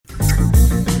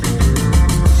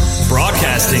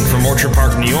Broadcasting from Orchard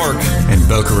Park, New York and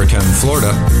Boca Raton,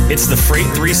 Florida. It's the Freight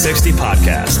 360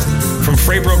 podcast. From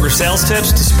freight broker sales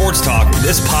tips to sports talk,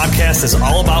 this podcast is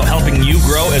all about helping you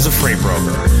grow as a freight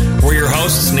broker. We're your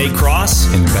hosts, Nate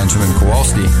Cross and Benjamin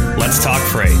Kowalski. Let's talk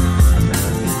freight.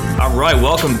 All right,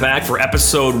 welcome back for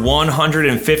episode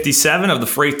 157 of the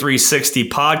Freight 360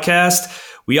 podcast.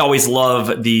 We always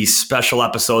love the special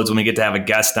episodes when we get to have a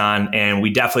guest on, and we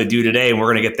definitely do today, and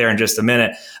we're going to get there in just a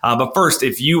minute. But first,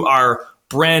 if you are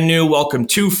brand new, welcome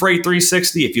to Freight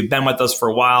 360. If you've been with us for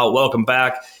a while, welcome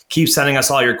back. Keep sending us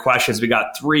all your questions. We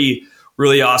got 3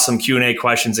 really awesome Q&A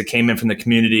questions that came in from the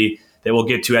community that we'll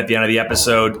get to at the end of the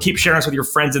episode. Keep sharing us with your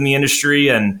friends in the industry,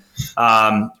 and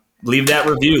leave that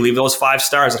review. Leave those 5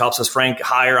 stars. It helps us rank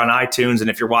higher on iTunes. And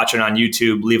if you're watching on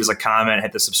YouTube, leave us a comment,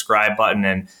 hit the subscribe button,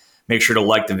 and make sure to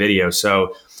like the video.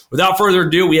 So without further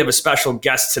ado, we have a special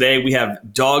guest today. We have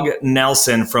Doug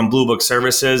Nelson from Blue Book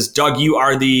Services. Doug, you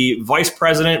are the Vice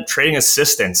President of Trading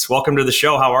Assistance. Welcome to the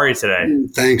show. How are you today?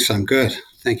 Thanks. I'm good.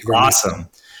 Thank you very much. Awesome.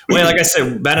 Well, like I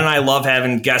said, Ben and I love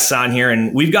having guests on here,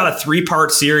 and we've got a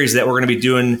 3-part series that we're going to be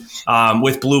doing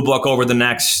with Blue Book over the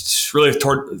next, really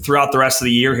throughout the rest of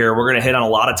the year here. We're going to hit on a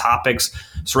lot of topics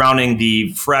surrounding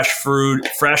the fresh food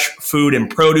and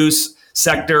produce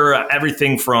sector,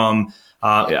 everything from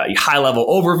high-level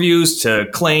overviews to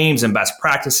claims and best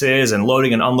practices and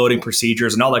loading and unloading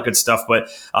procedures and all that good stuff. But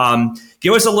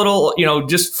give us a little,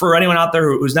 just for anyone out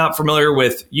there who's not familiar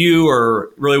with you or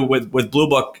really with Blue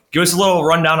Book, give us a little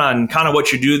rundown on kind of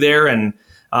what you do there and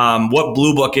what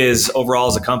Blue Book is overall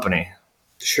as a company.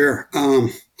 Sure.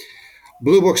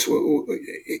 Blue Book's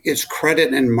it's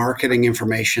credit and marketing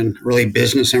information, really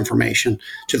business information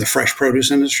to the fresh produce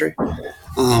industry.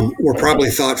 We're probably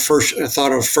thought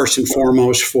of first and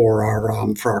foremost for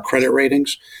our credit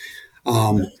ratings,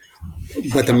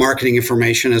 but the marketing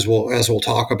information, as we'll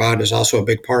talk about, is also a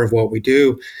big part of what we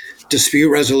do.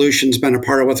 Dispute resolution's been a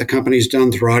part of what the company's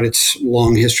done throughout its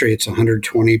long history. It's a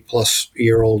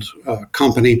 120-plus-year-old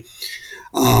company.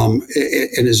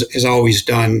 It has always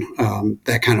done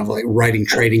that kind of like writing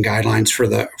trading guidelines for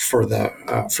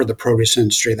the produce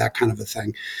industry, that kind of a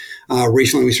thing.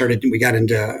 Recently, we got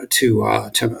into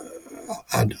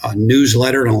a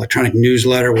newsletter, an electronic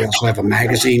newsletter. We also have a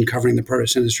magazine covering the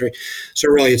produce industry. So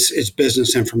really, it's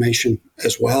business information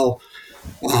as well.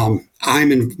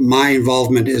 My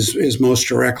involvement is most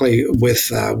directly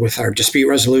with our dispute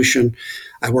resolution.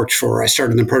 I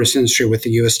started in the produce industry with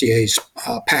the USDA's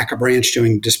PACA branch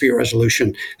doing dispute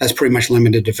resolution. That's pretty much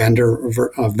limited to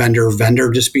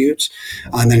vendor disputes.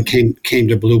 And then came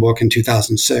to Blue Book in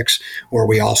 2006, where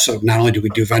we also, not only do we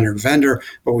do vendor to vendor,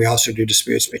 but we also do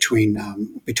disputes between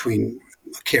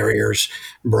carriers,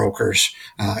 brokers,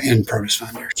 and produce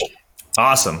vendors.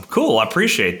 Awesome. Cool. I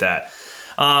appreciate that.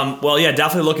 Well, yeah,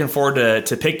 definitely looking forward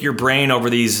to pick your brain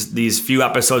over these few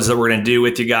episodes that we're going to do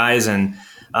with you guys. And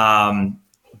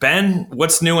Ben,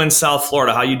 what's new in South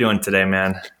Florida? How you doing today,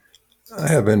 man? I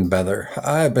have been better.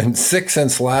 I have been sick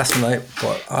since last night,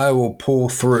 but I will pull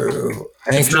through.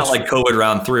 It's not like COVID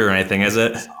round 3 or anything, is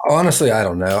it? Honestly, I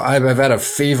don't know. I've had a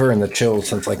fever and the chills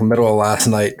since like middle of last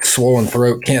night. Swollen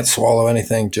throat, can't swallow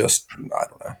anything. Just, I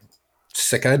don't know.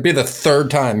 Sick. It'd be the 3rd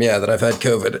time, that I've had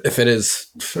COVID, if it is.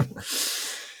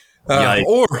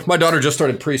 Or my daughter just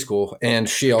started preschool and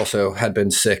she also had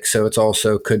been sick. So it's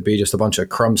also could be just a bunch of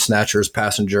crumb snatchers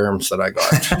passing germs that I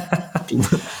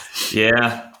got.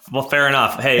 Yeah. Well, fair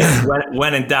enough. Hey,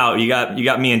 when in doubt, you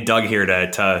got me and Doug here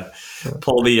to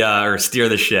pull or steer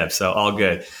the ship. So all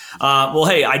good. Well,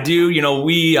 hey, I do,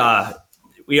 we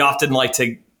often like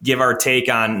to give our take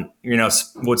on,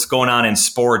 what's going on in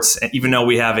sports, even though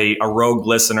we have a rogue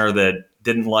listener that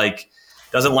doesn't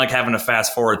like having to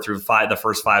fast forward through the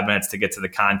first 5 minutes to get to the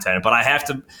content. But I have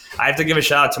to give a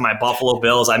shout out to my Buffalo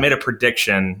Bills. I made a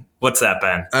prediction. What's that,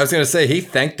 Ben? I was going to say he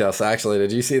thanked us, actually.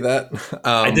 Did you see that?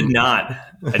 I did not.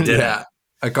 I didn't. Yeah.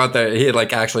 I caught that. He had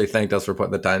actually thanked us for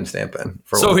putting the timestamp in.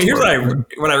 So here's what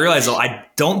I realized, though. I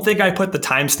don't think I put the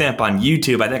timestamp on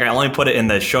YouTube. I think I only put it in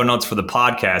the show notes for the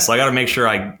podcast. So I got to make sure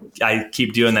I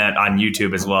keep doing that on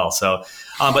YouTube as well. So,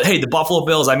 but hey, the Buffalo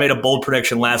Bills, I made a bold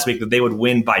prediction last week that they would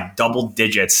win by double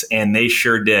digits, and they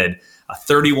sure did. A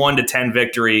 31-10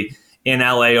 victory in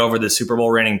LA over the Super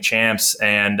Bowl reigning champs.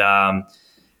 And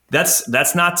that's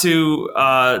not to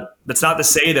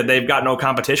say that they've got no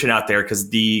competition out there, because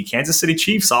the Kansas City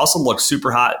Chiefs also looked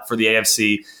super hot for the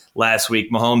AFC last week.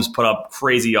 Mahomes put up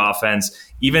crazy offense.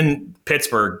 Even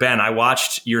Pittsburgh, Ben, I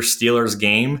watched your Steelers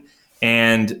game,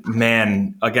 and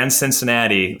man, against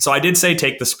Cincinnati. So I did say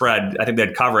take the spread. I think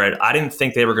they'd cover it. I didn't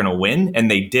think they were going to win, and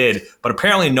they did. But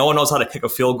apparently no one knows how to kick a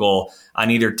field goal on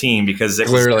either team, because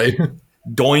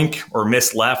doink or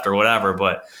missed left or whatever.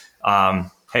 But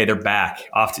hey, they're back.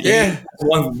 Off to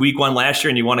won week 1 last year,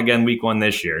 and you won again week 1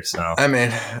 this year. So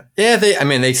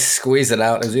they squeeze it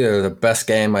out. It was either the best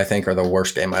game I think or the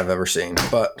worst game I've ever seen.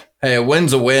 But hey, a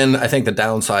win's a win. I think the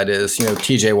downside is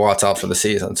TJ Watt's out for the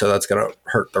season, so that's gonna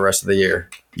hurt the rest of the year.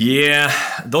 Yeah,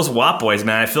 those Watt boys,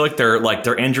 man. I feel like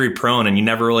they're injury prone, and you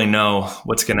never really know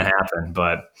what's gonna happen.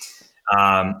 But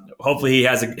hopefully he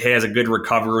has a good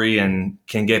recovery and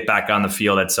can get back on the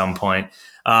field at some point.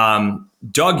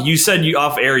 Doug, you said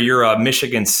off air you're a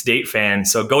Michigan State fan,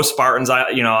 so go Spartans.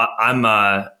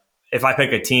 I'm if I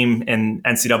pick a team in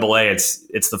NCAA,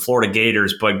 it's the Florida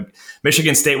Gators, but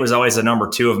Michigan State was always a number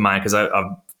 2 of mine because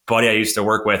a buddy I used to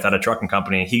work with at a trucking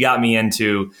company, he got me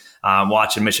into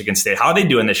watching Michigan State. How are they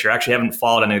doing this year? I actually haven't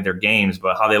followed any of their games,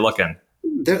 but how are they looking?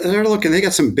 They're looking. They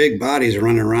got some big bodies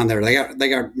running around there. They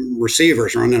got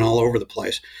receivers running all over the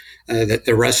place. That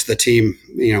the rest of the team,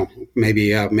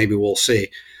 maybe we'll see.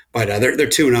 But they're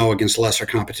 2-0 against lesser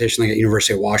competition. They got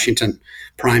University of Washington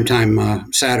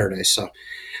primetime Saturday, so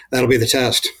that'll be the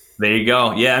test. There you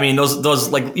go. Yeah, I mean those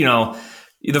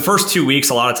the first 2 weeks,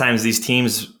 a lot of times these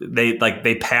teams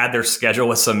they pad their schedule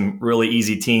with some really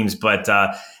easy teams. But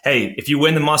hey, if you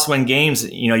win the must-win games,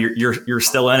 you're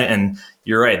still in it. And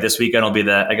you're right. This weekend will be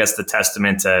the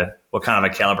testament to what kind of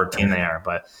a caliber team they are.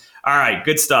 But all right,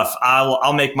 good stuff.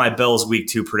 I'll make my Bills week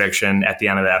 2 prediction at the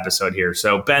end of the episode here.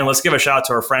 So Ben, let's give a shout out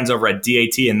to our friends over at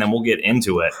DAT, and then we'll get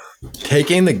into it.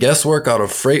 Taking the guesswork out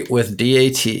of freight with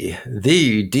DAT.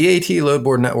 The DAT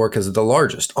Loadboard Network is the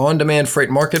largest on-demand freight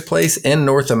marketplace in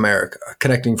North America,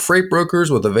 connecting freight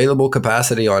brokers with available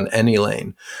capacity on any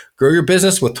lane. Grow your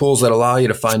business with tools that allow you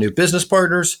to find new business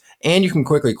partners, and you can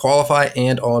quickly qualify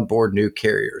and onboard new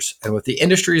carriers. And with the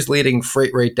industry's leading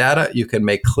freight rate data, you can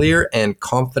make clear and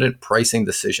confident pricing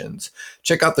decisions.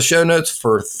 Check out the show notes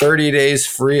for 30 days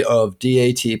free of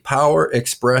DAT Power,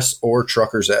 Express, or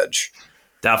Trucker's Edge.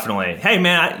 Definitely. Hey,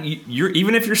 man,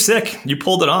 even if you're sick, you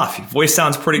pulled it off. Your voice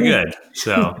sounds pretty good.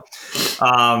 So,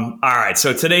 all right.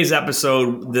 So today's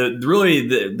episode,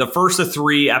 the first of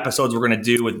 3 episodes we're going to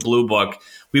do with Blue Book,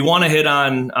 we want to hit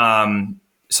on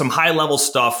some high-level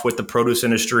stuff with the produce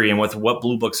industry and with what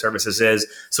Blue Book Services is.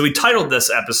 So we titled this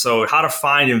episode, How to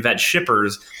Find and Vet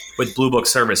Shippers with Blue Book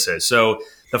Services. So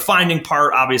the finding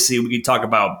part, obviously, we could talk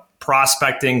about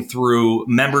prospecting through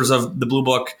members of the Blue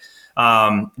Book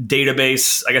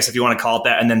database, I guess if you want to call it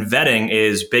that. And then vetting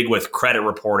is big with credit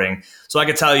reporting. So I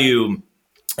could tell you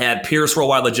at Pierce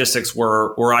Worldwide Logistics,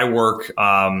 where I work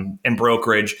in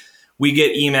brokerage, we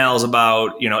get emails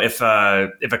about, if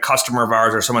a customer of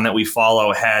ours or someone that we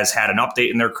follow has had an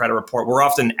update in their credit report, we're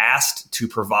often asked to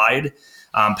provide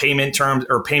payment terms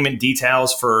or payment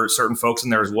details for certain folks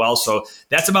in there as well. So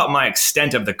that's about my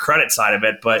extent of the credit side of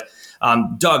it. But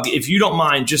Doug, if you don't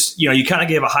mind, just, you kind of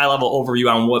gave a high level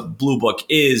overview on what Blue Book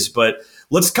is, but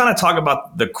let's kind of talk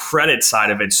about the credit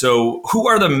side of it. So who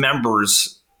are the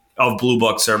members of Blue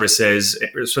Book Services,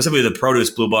 specifically the Produce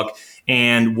Blue Book,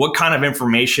 and what kind of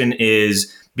information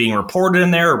is being reported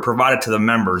in there or provided to the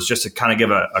members, just to kind of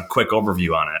give a quick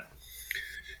overview on it?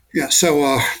 Yeah,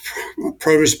 so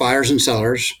produce buyers and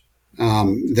sellers,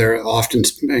 they're often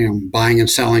buying and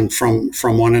selling from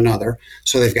one another,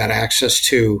 so they've got access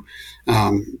to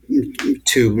a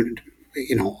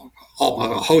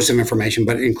host of information,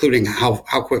 but including how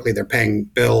quickly they're paying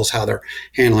bills, how they're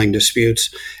handling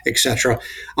disputes, etc.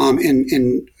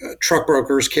 And truck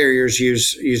brokers, carriers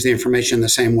use the information the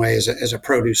same way as a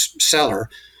produce seller.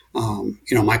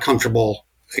 Am I comfortable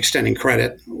extending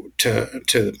credit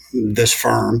to this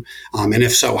firm, and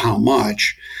if so, how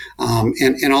much?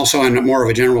 And also on more of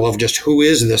a general of just who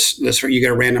is this? You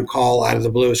get a random call out of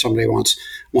the blue. Somebody wants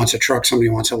a truck. Somebody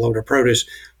wants a load of produce.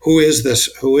 Who is this?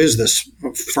 Who is this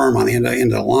firm on the end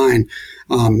of the line?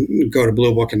 Go to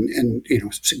Blue Book and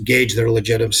gauge their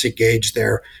legitimacy, gauge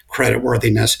their credit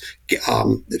worthiness,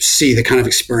 see the kind of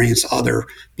experience other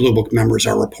Blue Book members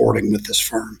are reporting with this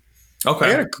firm.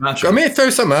 Okay. Let me throw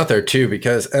something out there too,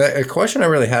 because a question I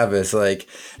really have is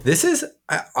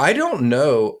I don't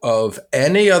know of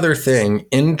any other thing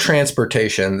in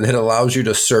transportation that allows you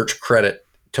to search credit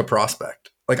to prospect.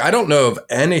 I don't know of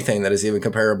anything that is even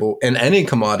comparable in any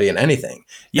commodity in anything.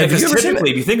 Yeah, because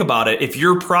typically, if you think about it, if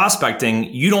you're prospecting,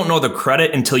 you don't know the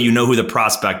credit until you know who the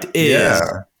prospect is. Yeah.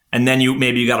 And then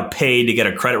you got to pay to get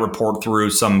a credit report through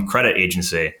some credit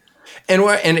agency. And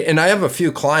I have a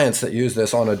few clients that use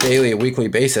this on a daily, weekly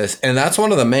basis, and that's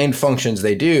one of the main functions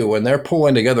they do when they're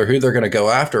pulling together who they're going to go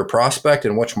after, prospect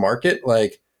in which market.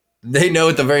 they know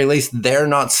at the very least they're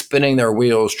not spinning their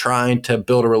wheels trying to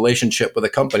build a relationship with a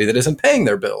company that isn't paying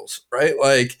their bills, right?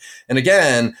 Like, and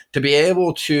again, to be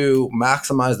able to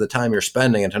maximize the time you're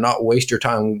spending and to not waste your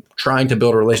time trying to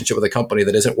build a relationship with a company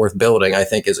that isn't worth building, I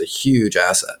think is a huge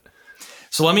asset.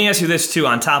 So let me ask you this too,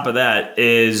 on top of that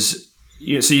is,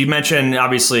 so you mentioned,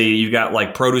 obviously you've got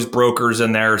like produce brokers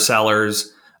in there,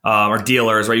 sellers or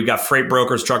dealers, right? You've got freight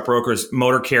brokers, truck brokers,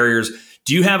 motor carriers.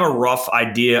 Do you have a rough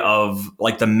idea of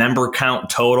like the member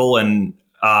count total and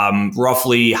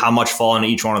roughly how much fall into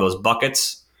each one of those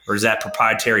buckets? Or is that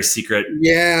proprietary secret?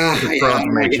 Yeah, I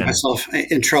don't want to get myself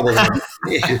in trouble there.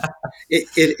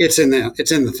 It's in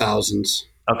the thousands.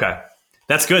 Okay.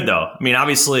 That's good though. I mean,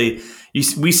 obviously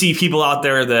we see people out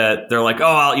there that they're like, oh,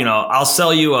 I'll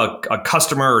sell you a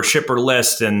customer or shipper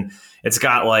list, and it's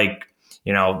got like,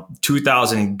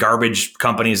 2,000 garbage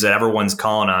companies that everyone's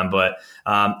calling on. But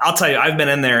I'll tell you, I've been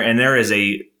in there, and there is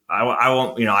I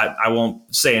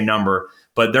won't say a number,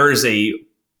 but there is a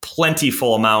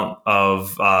plentiful amount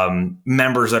of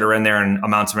members that are in there and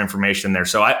amounts of information in there.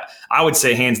 So I would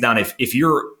say hands down, if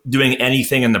you're doing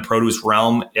anything in the produce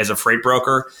realm as a freight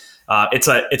broker,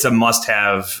 it's a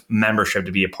must-have membership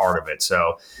to be a part of it.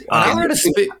 So,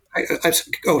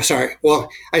 sorry. Well,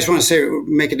 I just want to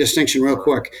make a distinction real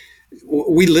quick.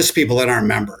 We list people that aren't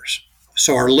members.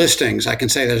 So our listings, I can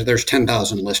say that there's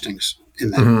 10,000 listings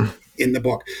in that in the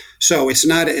book. So it's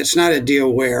not a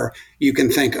deal where you can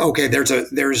think, okay, there's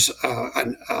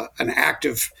an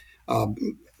active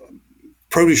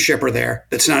produce shipper there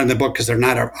that's not in the book because they're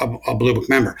not a Blue Book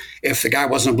member. If the guy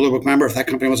wasn't a Blue Book member, if that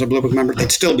company was a Blue Book member,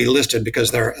 they'd still be listed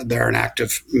because they're an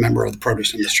active member of the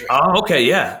produce industry. Oh, okay,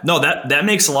 yeah, no, that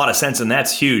makes a lot of sense, and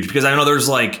that's huge because I know there's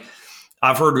like,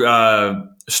 I've heard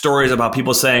stories about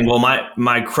people saying, well,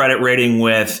 my credit rating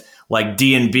with like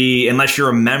D&B, unless you're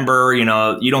a member, you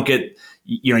don't get,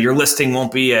 your listing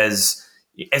won't be as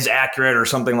accurate or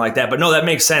something like that. But no, that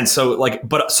makes sense. So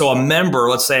so a member,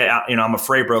 let's say, I'm a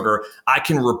freight broker, I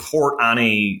can report on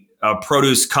a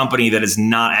produce company that is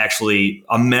not actually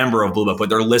a member of Blue Book, but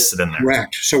they're listed in there.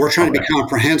 Correct. So we're trying to be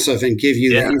comprehensive and give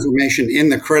you the information in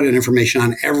the credit information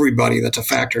on everybody that's a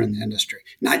factor in the industry,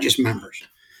 not just members.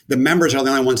 The members are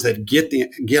the only ones that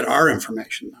get our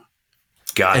information, though.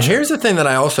 Gotcha. And here's the thing that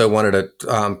I also wanted to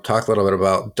talk a little bit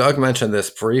about. Doug mentioned this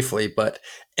briefly, but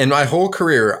in my whole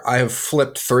career, I have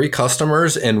flipped 3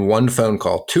 customers in one phone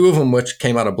call, 2 of them which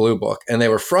came out of Blue Book, and they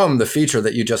were from the feature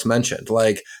that you just mentioned.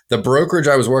 Like the brokerage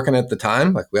I was working at the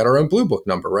time, like we had our own Blue Book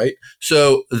number, right?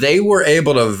 So they were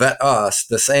able to vet us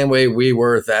the same way we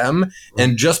were them.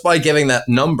 And just by giving that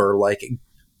number, like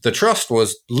the trust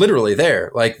was literally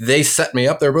there. Like they set me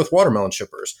up. They're both watermelon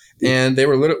shippers, and they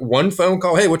were one phone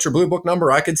call. Hey, what's your Blue Book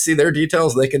number? I could see their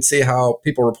details. They could see how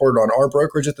people reported on our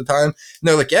brokerage at the time. And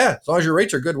they're like, yeah, as long as your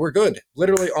rates are good, we're good.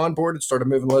 Literally onboarded, started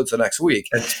moving loads the next week.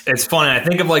 It's funny. I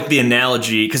think of like the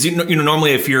analogy because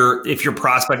normally if you're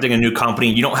prospecting a new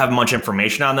company, you don't have much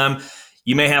information on them.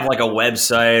 You may have like a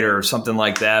website or something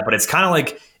like that, but it's kind of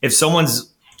like if someone's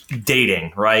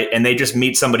dating, right? And they just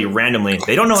meet somebody randomly.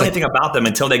 They don't know anything about them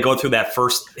until they go through that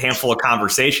first handful of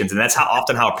conversations. And that's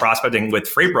how prospecting with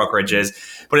freight brokerage is.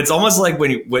 But it's almost like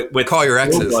when you with call your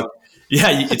exes.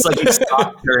 It's like you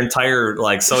stalk their entire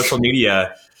like social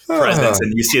media presence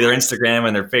and you see their Instagram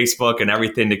and their Facebook and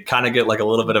everything to kind of get like a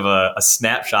little bit of a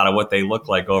snapshot of what they look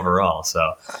like overall.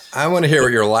 So I want to hear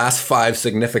what your last 5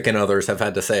 significant others have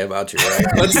had to say about you, right?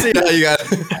 Let's see how you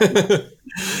got.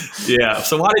 Yeah.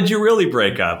 So why did you really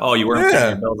break up? Oh, you weren't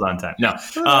paying your bills on time. No.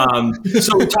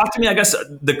 So talk to me, I guess,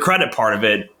 the credit part of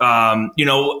it.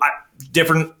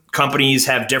 Different companies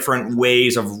have different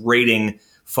ways of rating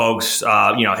folks.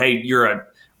 Hey, you're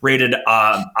rated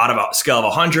out of a scale of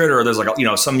 100, or there's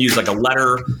like some use like a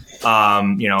letter.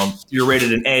 You're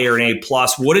rated an A or an A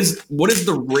plus. What is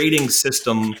the rating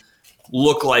system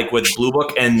look like with Blue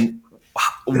Book, and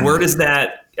where does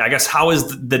that? I guess how is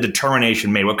the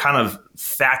determination made? What kind of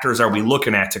factors are we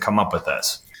looking at to come up with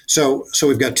this? So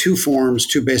we've got 2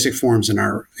 basic forms in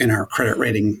our credit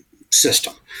rating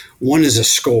system. One is a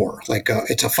score, like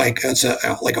it's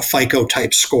like a FICO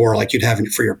type score, like you'd have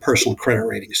for your personal credit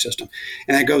rating system,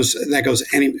 and that goes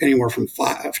anywhere from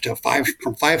 500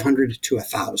 to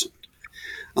 1,000.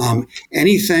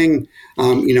 Anything,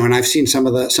 and I've seen some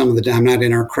of the. I'm not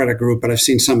in our credit group, but I've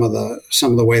seen some of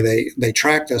the way they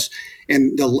track this,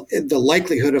 and the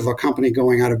likelihood of a company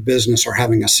going out of business or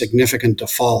having a significant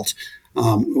default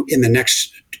in the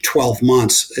next 12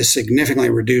 months is significantly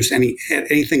reduced.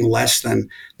 Anything less than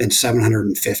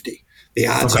 750. The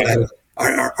odds of that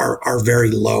are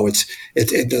very low.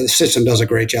 The system does a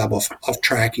great job of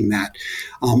tracking that.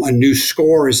 A new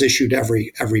score is issued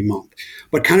every month,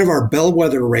 but kind of our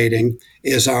bellwether rating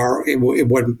is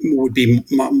what would be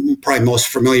probably most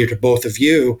familiar to both of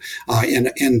you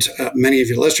and many of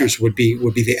your listeners would be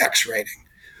the X rating,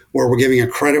 where we're giving a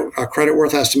credit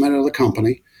worth estimate of the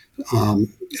company.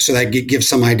 So that gives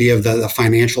some idea of the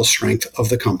financial strength of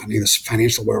the company, the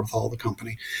financial wherewithal of the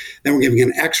company. Then we're giving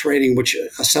an X rating, which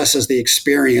assesses the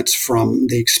experience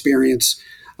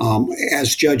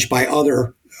as judged by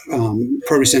other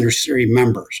produce industry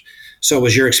members. So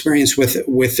was your experience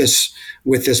with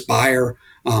this buyer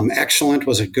excellent?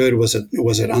 Was it good? Was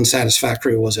it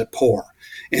unsatisfactory? Was it poor?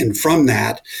 And from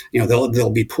that, they'll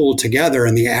be pooled together,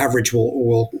 and the average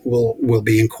will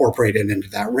be incorporated into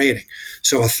that rating.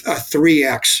 So a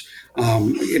 3x,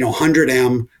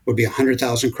 100M would be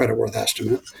 100,000 credit worth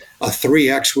estimate. A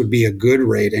 3x would be a good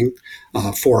rating.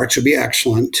 4x would be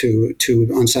excellent to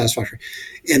unsatisfactory.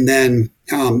 And then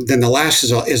the last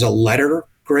is a letter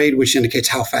grade, which indicates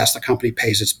how fast the company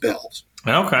pays its bills.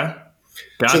 Okay.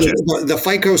 Gotcha. So the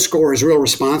FICO score is real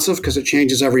responsive because it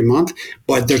changes every month,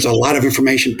 but there's a lot of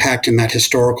information packed in that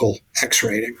historical X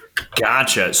rating.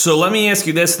 Gotcha. So let me ask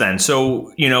you this then.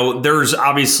 So, there's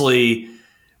obviously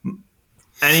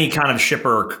any kind of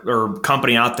shipper or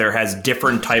company out there has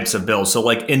different types of bills. So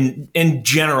like in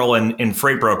general, in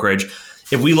freight brokerage,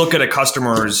 if we look at a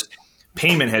customer's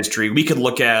payment history, we could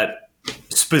look at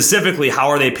specifically how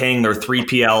are they paying their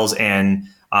 3PLs and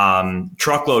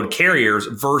truckload carriers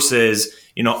versus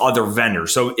other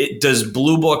vendors. So does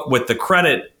Blue Book, with the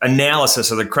credit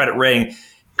analysis or the credit rating,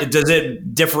 does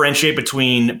it differentiate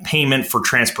between payment for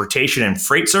transportation and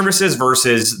freight services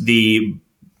versus the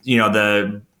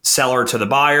seller to the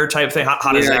buyer type thing?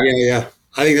 How does that? Yeah.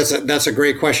 I think that's a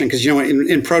great question because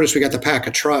in produce we got the pack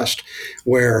of trust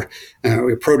where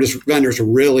produce vendors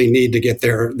really need to get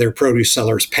their produce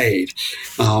sellers paid.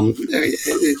 So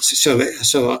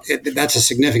that's a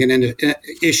significant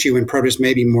issue in produce,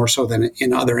 maybe more so than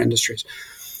in other industries.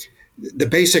 The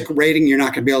basic rating, you're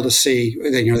not going to be able to see.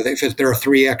 If they're a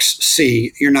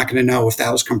 3XC, you're not going to know if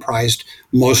that was comprised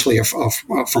mostly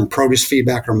from produce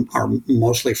feedback or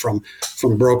mostly from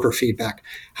broker feedback.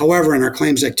 However, in our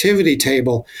claims activity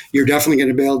table, you're definitely going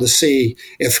to be able to see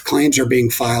if claims are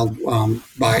being filed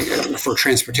for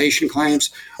transportation claims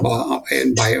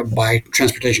and by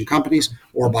transportation companies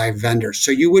or by vendors. So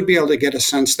you would be able to get a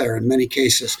sense there in many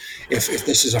cases if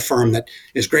this is a firm that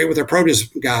is great with their produce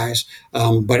guys,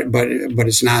 but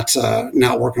it's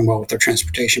not working well with their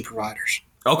transportation providers.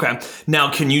 Okay.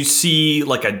 Now, can you see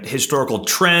like a historical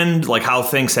trend, like how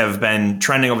things have been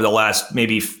trending over the last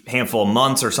maybe handful of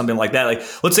months or something like that? Like,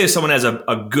 let's say someone has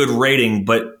a good rating,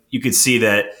 but you could see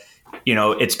that,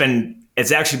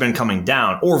 it's actually been coming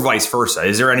down, or vice versa.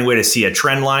 Is there any way to see a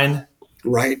trend line?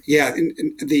 Right. Yeah.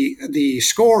 The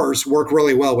scores work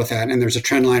really well with that. And there's a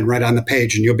trend line right on the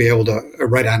page, and you'll be able to,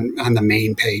 right on the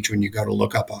main page when you go to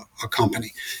look up a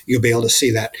company, you'll be able to see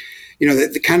that.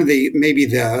 Maybe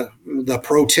the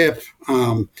pro tip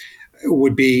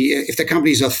would be if the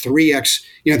company's a 3X,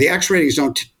 the X ratings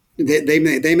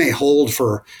they may hold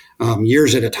for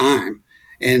years at a time.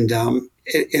 And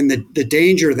the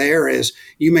danger there is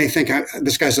you may think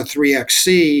this guy's a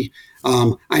 3XC.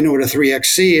 I know what a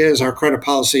 3XC is. Our credit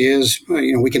policy is,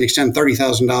 we can extend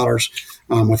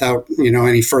 $30,000 without,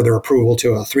 any further approval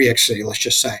to a 3XC, let's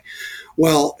just say.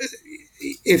 Well,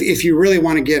 if you really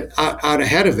want to get out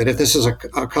ahead of it, if this is a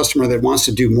customer that wants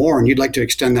to do more and you'd like to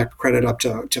extend that credit up to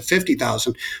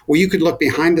 $50,000, well, you could look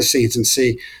behind the scenes and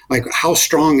see like how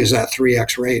strong is that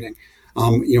 3X rating.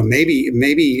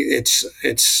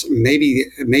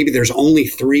 Maybe there's only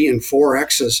 3 and 4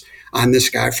 X's on this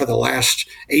guy for the last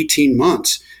 18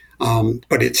 months,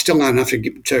 but it's still not enough to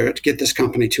get this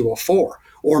company to a 4.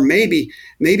 Or maybe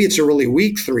it's a really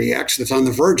weak 3X that's on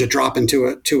the verge of dropping to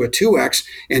a 2X,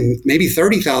 and maybe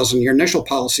 30,000. Your initial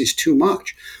policy is too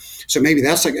much. So maybe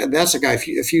that's a guy.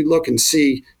 If you look and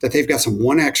see that they've got some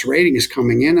 1X ratings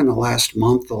coming in the last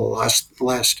month, the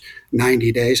last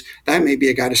 90 days, that may be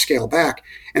a guy to scale back.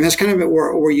 And that's kind of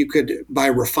where you could, by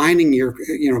refining your,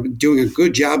 doing a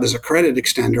good job as a credit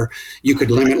extender, you could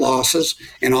limit losses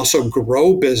and also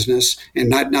grow business and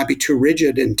not be too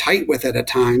rigid and tight with it at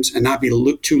times, and not be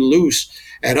too loose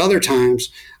at other times,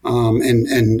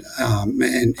 and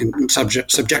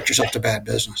subject yourself to bad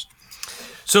business.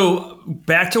 So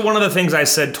back to one of the things I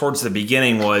said towards the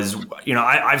beginning was,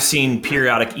 I've seen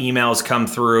periodic emails come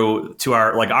through to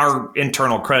our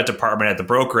internal credit department at the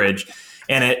brokerage,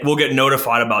 and we'll get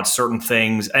notified about certain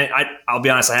things. And I'll be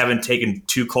honest, I haven't taken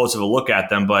too close of a look at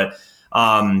them, but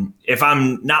if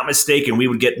I'm not mistaken, we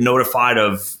would get notified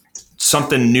of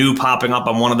something new popping up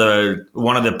on one of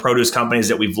the produce companies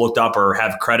that we've looked up or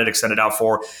have credit extended out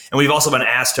for, and we've also been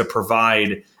asked to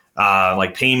provide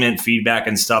like payment feedback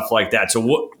and stuff like that. So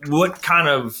what kind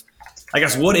of, I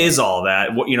guess, what is all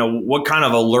that? What kind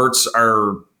of alerts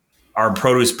are our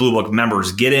Produce Blue Book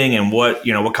members getting, and what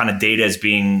kind of data is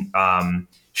being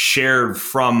shared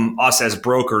from us as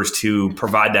brokers to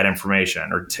provide that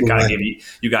information, or to kind of give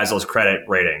you guys those credit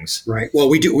ratings? Right. Well,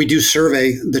 we do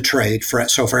survey the trade for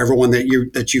everyone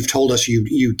that you've told us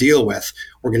you deal with.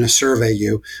 We're going to survey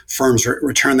you. Firms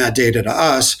return that data to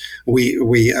us.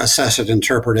 We assess it,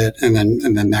 interpret it, and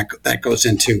then that goes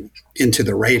into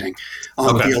the rating.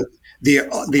 Okay.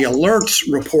 The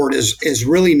alerts report is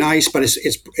really nice, but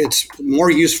it's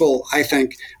more useful, I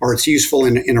think, or it's useful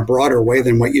in a broader way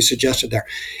than what you suggested there.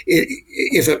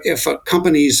 If a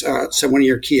company's so one of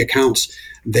your key accounts,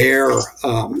 their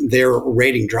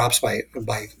rating drops by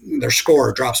their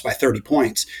score drops by 30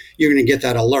 points, you're going to get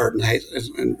that alert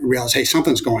and realize, hey,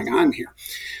 something's going on here.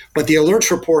 But the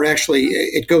alerts report actually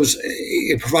it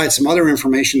provides some other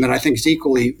information that I think is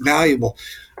equally valuable.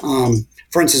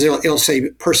 For instance, it'll say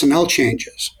personnel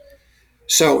changes.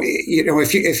 So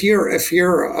if you're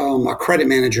a credit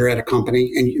manager at a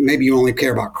company, and maybe you only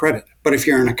care about credit, but if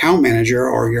you're an account manager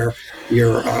or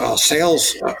you're a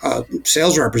sales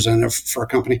representative for a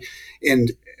company,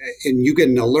 and you get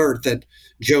an alert that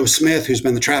Joe Smith, who's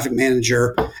been the traffic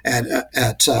manager at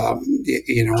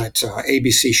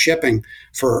ABC Shipping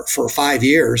for 5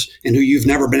 years, and who you've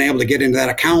never been able to get into that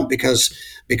account because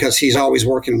he's always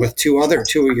working with two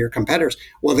of your competitors.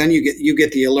 Well, then you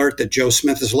get the alert that Joe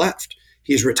Smith has left.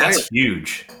 He's retired. That's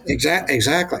huge. Exactly.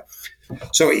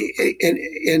 So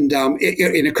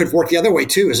it could work the other way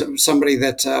too. Is somebody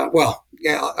that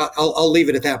I'll leave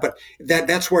it at that. But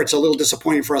that's where it's a little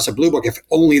disappointing for us at Blue Book if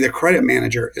only the credit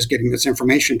manager is getting this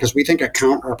information, because we think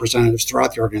account representatives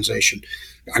throughout the organization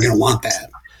are going to want that.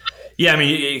 Yeah, I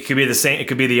mean, it could be the same. It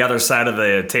could be the other side of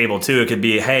the table too. It could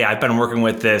be, hey, I've been working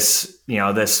with this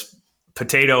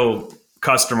potato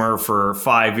customer for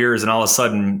 5 years, and all of a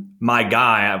sudden, my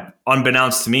guy,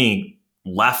 unbeknownst to me,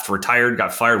 left, retired,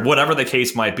 got fired, whatever the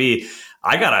case might be.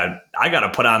 I gotta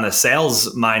put on the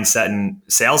sales mindset and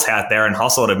sales hat there and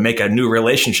hustle to make a new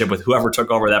relationship with whoever took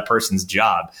over that person's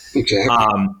job.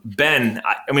 Exactly. Ben,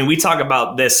 I mean, we talk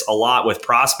about this a lot with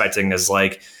prospecting, is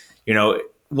like,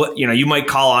 you might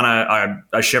call on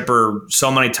a shipper so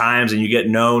many times and you get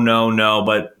no,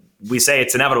 but we say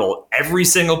it's inevitable. Every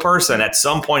single person at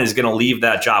some point is going to leave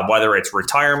that job, whether it's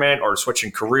retirement or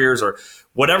switching careers or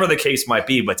whatever the case might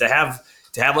be. But to have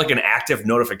like an active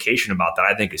notification about that,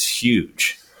 I think is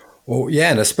huge. Well, yeah,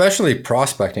 and especially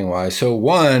prospecting wise. So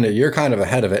one, you're kind of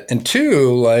ahead of it. And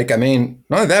two, not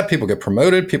only that, people get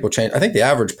promoted, people change. I think the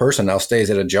average person now stays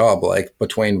at a job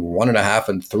between 1.5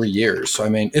 and 3 years. So,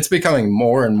 it's becoming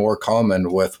more and more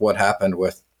common with what happened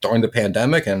during the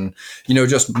pandemic, and,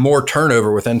 just more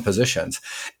turnover within positions.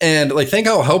 And think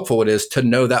how helpful it is to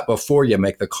know that before you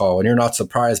make the call and you're not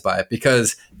surprised by it,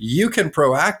 because you can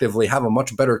proactively have a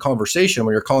much better conversation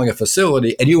when you're calling a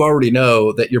facility and you already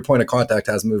know that your point of contact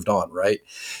has moved on, right?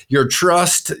 Your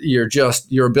trust, your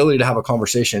ability to have a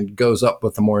conversation goes up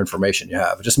with the more information you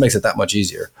have. It just makes it that much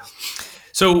easier.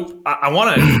 So I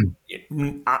want to,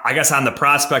 I guess, on the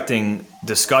prospecting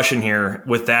discussion here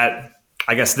with that,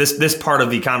 I guess this part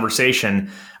of the conversation,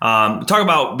 talk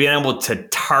about being able to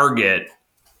target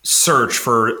search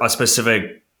for a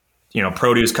specific,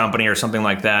 produce company or something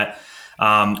like that.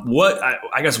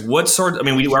 What sort? I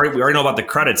mean, we already know about the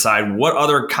credit side. What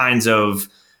other kinds of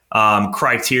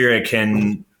criteria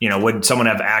would someone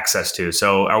have access to?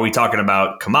 So, are we talking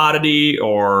about commodity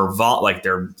or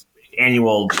their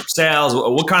annual sales?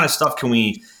 What kind of stuff can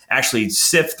we actually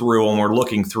sift through when we're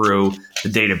looking through the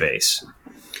database?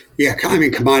 Yeah,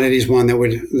 commodity is one that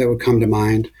would come to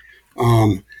mind.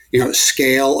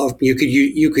 Scale of you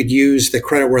could use the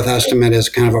credit worth estimate as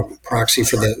kind of a proxy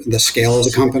for the scale of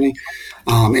the company.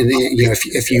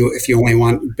 If you only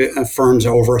want firms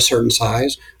over a certain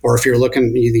size, or if you're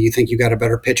looking, you think you got a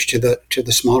better pitch to the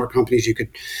smaller companies,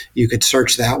 you could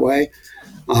search that way.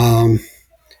 Those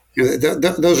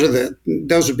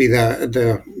would be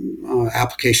the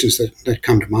applications that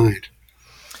come to mind.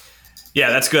 Yeah,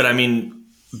 that's good. I mean,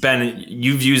 Ben,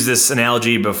 you've used this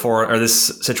analogy before, or this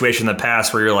situation in the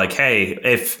past, where you're like, hey,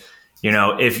 if you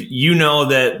know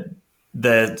that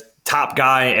the top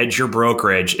guy at your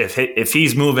brokerage, if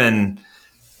he's moving,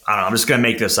 I don't know, I'm just going to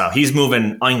make this up, he's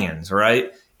moving onions,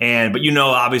 right? But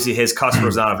obviously his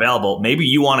customer's not available. Maybe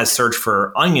you want to search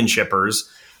for onion shippers,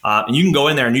 and you can go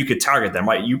in there and you could target them,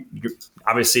 right? You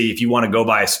obviously, if you want to go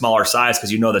by a smaller size because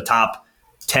the top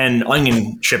 10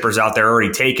 onion shippers out there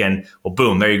already taken. Well,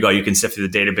 boom, there you go. You can sift through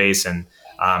the database and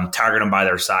target them by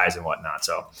their size and whatnot.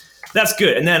 So that's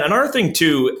good. And then another thing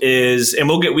too is, and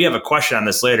we have a question on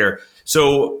this later.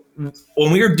 So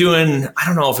when we were doing, I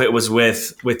don't know if it was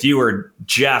with you or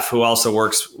Jeff, who also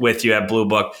works with you at Blue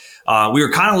Book, we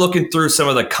were kind of looking through some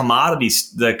of the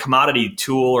commodity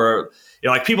tool, or,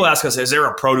 like people ask us, is there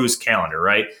a produce calendar,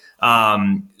 right?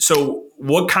 So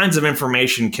what kinds of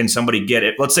information can somebody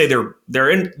get? Let's say they're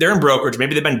in brokerage.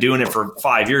 Maybe they've been doing it for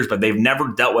 5 years, but they've never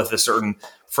dealt with a certain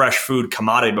fresh food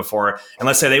commodity before. And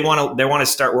let's say they want to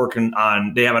start working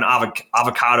on, they have an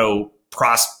avocado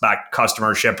prospect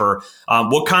customer shipper.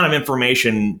 What kind of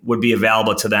information would be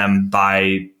available to them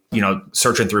by,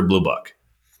 searching through Blue Book?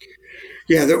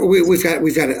 Yeah, we've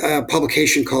got a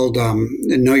publication called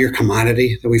Know Your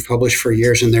Commodity that we've published for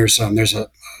years, and there's a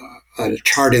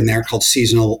chart in there called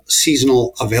seasonal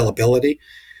availability,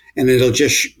 and it'll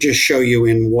just show you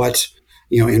in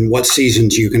what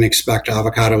seasons you can expect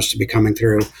avocados to be coming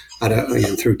through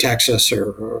through Texas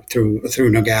or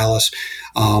through Nogales.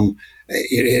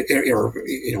 Or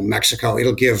Mexico.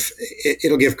 It'll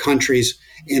give countries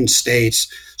and states.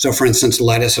 So, for instance,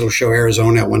 lettuce, it'll show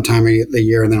Arizona at one time of the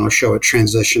year, and then it'll show it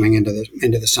transitioning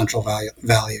into the Central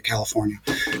Valley of California.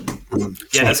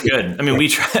 That's good. I mean, we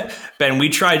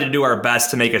tried to do our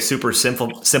best to make a super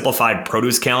simplified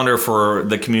produce calendar for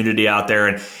the community out there,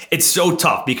 and it's so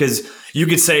tough because you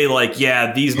could say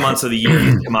these months of the year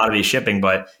is commodity shipping,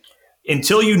 but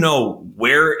until you know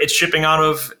where it's shipping out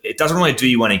of, it doesn't really do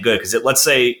you any good. Because let's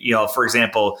say, for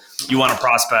example, you want to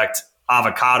prospect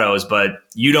avocados, but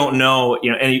you don't know,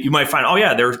 and you might find,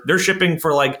 they're shipping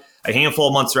for a handful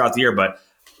of months throughout the year. But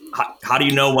how do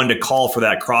you know when to call for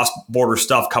that cross-border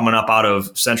stuff coming up out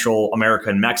of Central America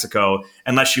and Mexico,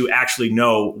 unless you actually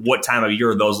know what time of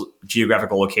year those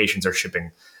geographical locations are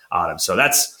shipping out of? So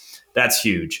that's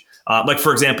huge.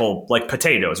 For example,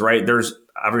 potatoes, right? There's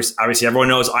obviously everyone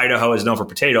knows Idaho is known for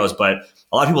potatoes, but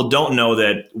a lot of people don't know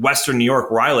that Western New York,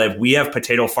 where I live, we have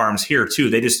potato farms here too.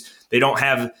 They don't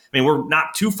have, we're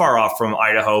not too far off from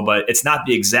Idaho, but it's not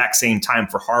the exact same time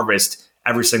for harvest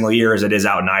every single year as it is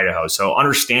out in Idaho. So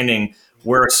understanding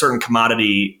where a certain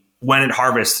commodity, when it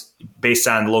harvests based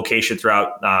on location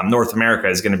throughout North America,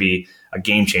 is going to be a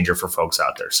game changer for folks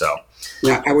out there. So,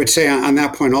 yeah, I would say on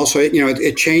that point also,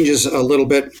 it changes a little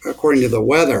bit according to the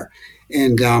weather.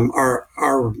 And our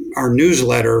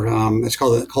newsletter, it's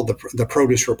called the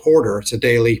Produce Reporter. It's a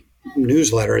daily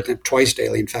newsletter, twice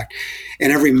daily, in fact.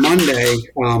 And every Monday,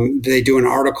 they do an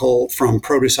article from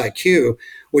Produce IQ,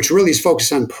 which really is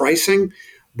focused on pricing.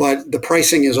 But the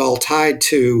pricing is all tied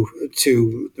to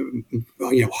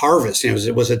harvest.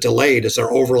 Was it delayed? Is there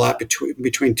overlap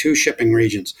between two shipping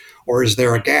regions, or is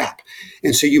there a gap?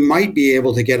 And so you might be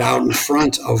able to get out in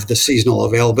front of the seasonal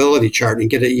availability chart and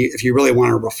get it if you really want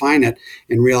to refine it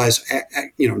and realize,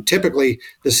 typically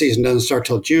the season doesn't start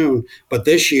till June, but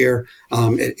this year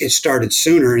it started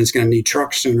sooner and it's going to need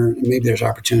trucks sooner, and maybe there's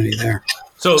opportunity there.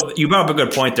 So you brought up a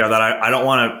good point there that I don't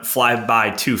want to fly by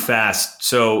too fast.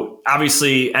 So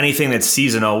obviously anything that's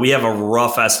seasonal, we have a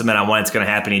rough estimate on when it's going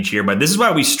to happen each year. But this is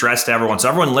why we stress to everyone. So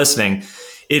everyone listening,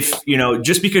 if,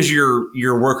 just because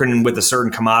you're working with a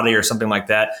certain commodity or something like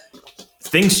that,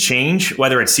 things change,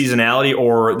 whether it's seasonality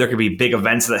or there could be big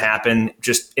events that happen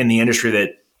just in the industry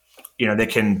that, that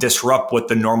can disrupt what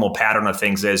the normal pattern of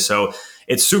things is. So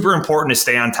it's super important to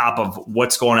stay on top of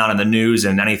what's going on in the news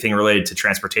and anything related to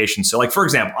transportation. So for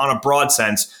example, on a broad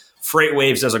sense,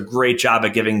 FreightWaves does a great job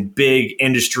at giving big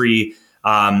industry,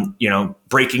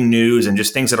 breaking news and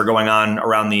just things that are going on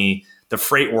around the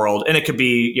freight world. And it could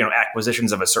be,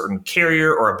 acquisitions of a certain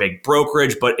carrier or a big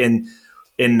brokerage, but in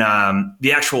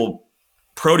the actual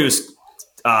produce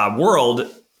world,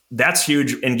 that's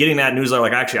huge. And getting that newsletter,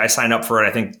 I signed up for it,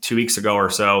 I think 2 weeks ago or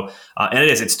so. And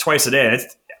it's twice a day. And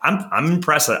I'm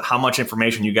impressed at how much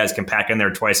information you guys can pack in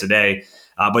there twice a day.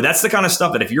 But that's the kind of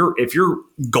stuff that if you're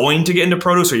going to get into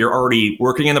produce or you're already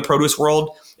working in the produce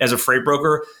world as a freight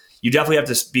broker, you definitely have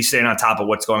to be staying on top of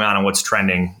what's going on and what's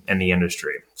trending in the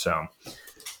industry. So,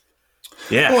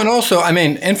 yeah. Well, and also,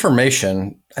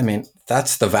 information,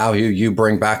 that's the value you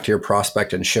bring back to your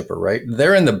prospect and shipper, right?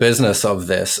 They're in the business of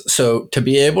this. So to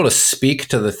be able to speak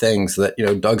to the things that,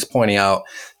 Doug's pointing out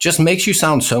just makes you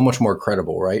sound so much more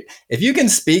credible, right? If you can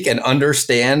speak and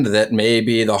understand that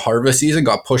maybe the harvest season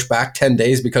got pushed back 10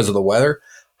 days because of the weather,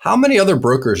 how many other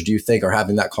brokers do you think are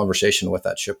having that conversation with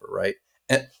that shipper, right?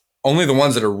 only the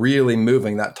ones that are really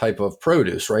moving that type of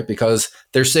produce, right? Because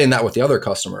they're saying that with the other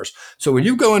customers. So when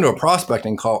you go into a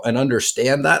prospecting call and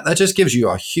understand that, that just gives you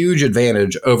a huge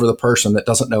advantage over the person that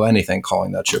doesn't know anything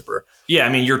calling that shipper. Yeah, I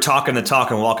mean, you're talking the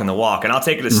talk and walking the walk. And I'll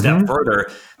take it a step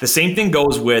further. The same thing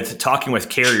goes with talking with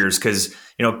carriers, because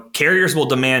carriers will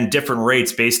demand different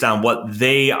rates based on what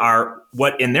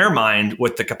in their mind,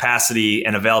 what the capacity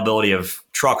and availability of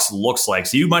trucks looks like.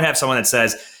 So you might have someone that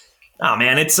says, "Oh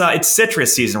man, it's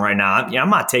citrus season right now. I'm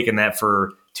not taking that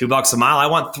for $2 a mile. I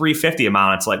want $3.50 a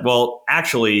mile." It's like, well,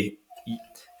 actually,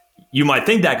 you might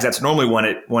think that because that's normally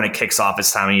when it kicks off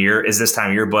this time of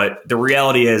year. But the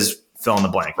reality is fill in the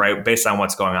blank, right? Based on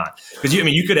what's going on. Because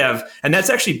you could have, and that's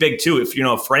actually big too. If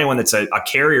for anyone that's a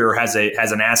carrier has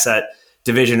an asset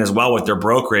division as well with their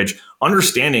brokerage,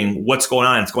 understanding what's going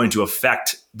on, it's going to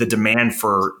affect the demand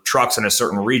for trucks in a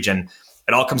certain region.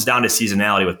 It all comes down to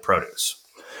seasonality with produce.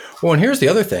 Well, and here's the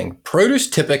other thing. Produce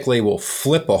typically will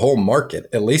flip a whole market,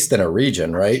 at least in a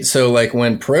region, right? So like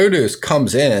when produce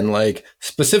comes in, like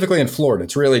specifically in Florida,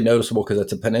 it's really noticeable because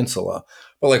it's a peninsula.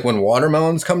 But like when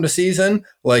watermelons come to season,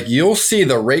 like you'll see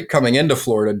the rate coming into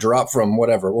Florida drop from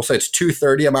whatever, we'll say it's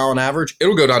 $2.30 a mile on average.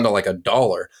 It'll go down to like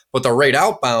 $1, but the rate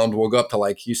outbound will go up to,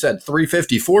 like you said,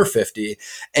 $3.50, $4.50.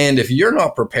 And if you're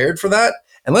not prepared for that,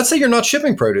 and let's say you're not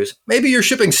shipping produce, maybe you're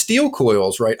shipping steel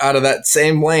coils right out of that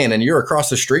same lane and you're across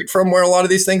the street from where a lot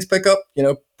of these things pick up,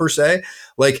 per se,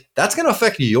 like that's going to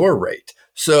affect your rate.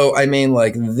 So, I mean,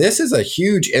 like this is a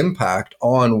huge impact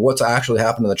on what's actually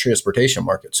happened in the transportation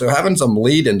market. So having some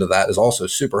lead into that is also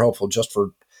super helpful just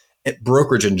for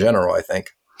brokerage in general, I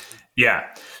think. Yeah.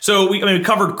 So we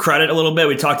covered credit a little bit.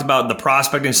 We talked about the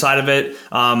prospecting side of it.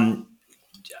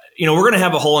 We're going to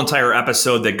have a whole entire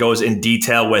episode that goes in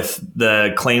detail with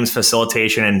the claims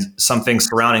facilitation and some things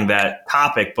surrounding that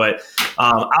topic. But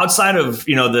outside of,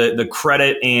 the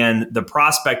credit and the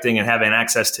prospecting and having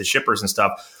access to shippers and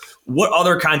stuff, what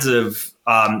other kinds of,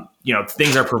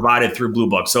 things are provided through Blue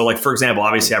Book? So like, for example,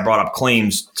 obviously I brought up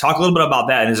claims. Talk a little bit about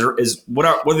that. And what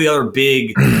are the other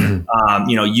big,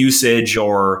 usage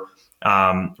or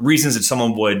reasons that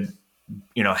someone would,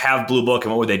 have Blue Book,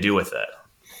 and what would they do with it?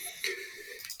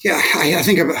 Yeah, I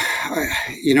think,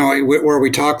 where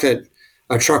we talk that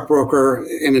a truck broker,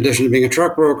 in addition to being a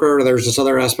truck broker, there's this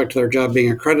other aspect to their job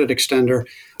being a credit extender.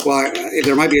 Well,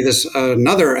 there might be this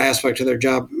another aspect to their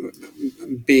job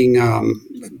being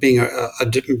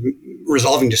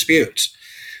resolving disputes,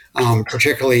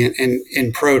 particularly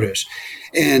in produce.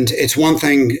 And it's one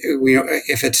thing,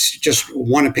 if it's just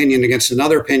one opinion against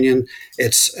another opinion,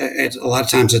 it's a lot of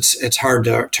times it's hard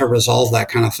to resolve that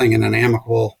kind of thing in an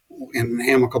amicable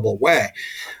way.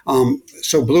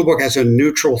 So Blue Book has a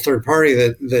neutral third party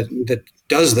that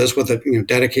does this with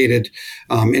dedicated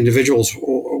individuals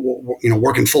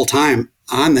working full time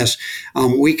on this.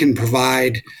 We can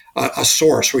provide a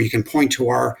source where you can point to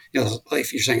our,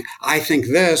 if you're saying, I think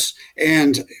this,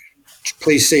 and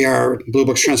please see our Blue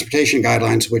Book's transportation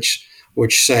guidelines, which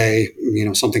say,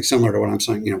 something similar to what I'm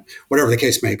saying, whatever the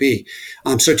case may be.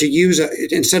 So to use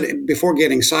instead, before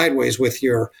getting sideways with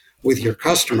your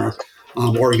customer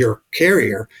or your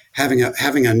carrier, having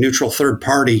a neutral third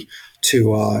party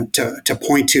to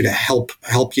point to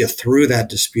help you through that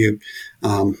dispute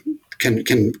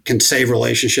can save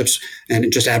relationships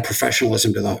and just add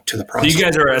professionalism to the process. So you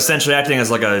guys are essentially acting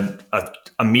as like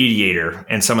a mediator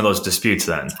in some of those disputes,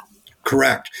 then.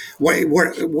 Correct.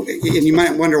 And you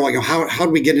might wonder, well, how do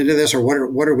we get into this, or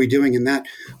what are we doing in that?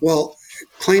 Well,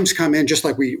 claims come in just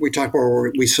like we talked about,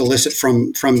 where we solicit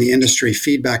from the industry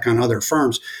feedback on other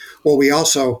firms. Well, we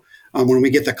also, when we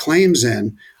get the claims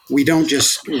in, we don't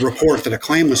just report that a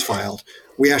claim was filed.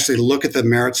 We actually look at the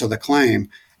merits of the claim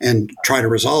and try to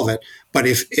resolve it. But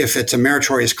if it's a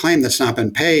meritorious claim that's not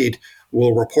been paid,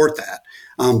 we'll report that.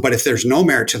 But if there's no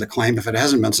merit to the claim, if it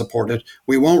hasn't been supported,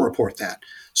 we won't report that.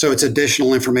 So it's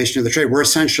additional information to the trade. We're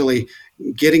essentially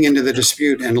getting into the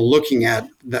dispute and looking at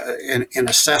and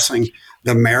assessing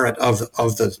the merit of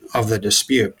the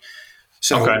dispute.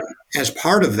 So as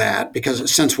part of that, because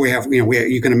since we have,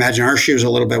 you can imagine our shoes a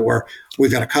little bit, where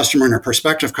we've got a customer and a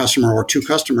prospective customer, or two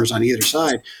customers on either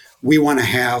side, we want to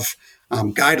have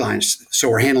guidelines, so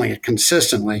we're handling it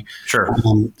consistently. Sure.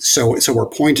 So we're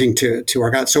pointing to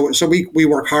our guidelines. So we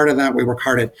work hard on that. We work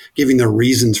hard at giving the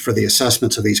reasons for the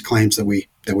assessments of these claims that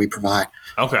we provide.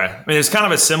 Okay. I mean, it's kind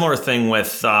of a similar thing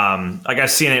with, I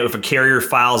guess, seeing it if a carrier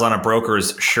files on a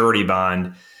broker's surety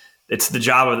bond. It's the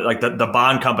job of like the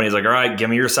bond company is like, all right, give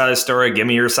me your side of the story, give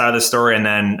me your side of the story, and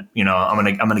then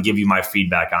I'm gonna give you my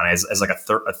feedback on it as like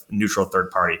a neutral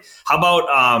third party. How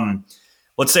about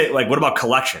let's say, like, what about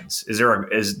collections?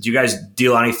 Do you guys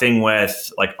deal anything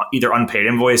with like either unpaid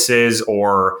invoices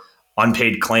or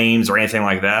unpaid claims or anything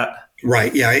like that?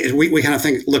 Right. Yeah. We kind of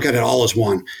look at it all as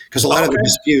one, because a lot of the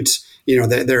disputes,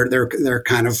 they're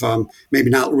kind of maybe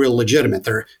not real legitimate.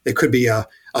 It could be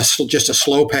just a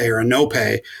slow pay or a no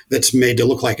pay that's made to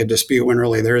look like a dispute when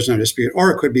really there is no dispute, or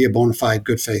it could be a bona fide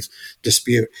good faith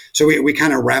dispute. So we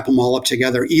kind of wrap them all up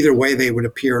together. Either way, they would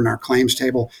appear in our claims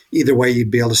table. Either way,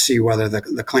 you'd be able to see whether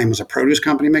the claim was a produce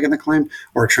company making the claim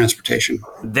or a transportation.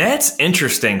 That's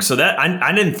interesting. So that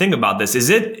I didn't think about this. Is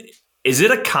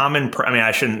it a common,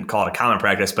 I shouldn't call it a common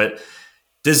practice, but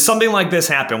does something like this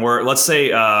happen where, let's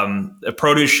say, a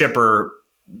produce shipper,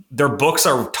 their books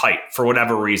are tight for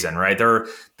whatever reason, right?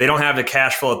 They don't have the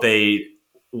cash flow that they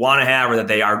want to have or that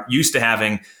they are used to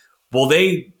having. Will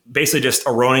they basically just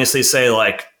erroneously say,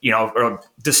 like, or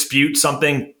dispute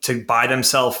something to buy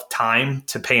themselves time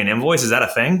to pay an invoice? Is that a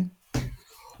thing?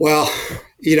 Well,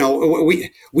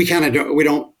 we kind of we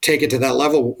don't take it to that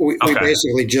level. We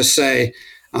basically just say,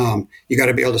 you got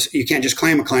to be able to. You can't just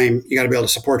claim a claim. You got to be able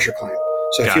to support your claim.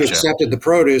 So if you accepted the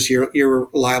produce, you're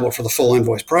liable for the full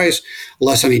invoice price,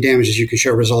 less any damages you can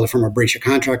show resulted from a breach of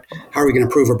contract. How are we going to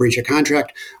prove a breach of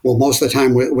contract? Well, most of the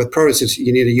time with produce,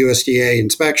 you need a USDA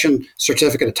inspection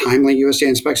certificate, a timely USDA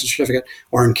inspection certificate,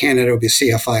 or in Canada, it would be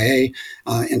CFIA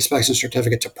inspection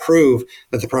certificate to prove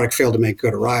that the product failed to make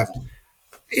good arrival.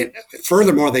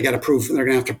 Furthermore, they're going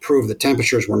to have to prove the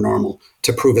temperatures were normal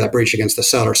to prove that breach against the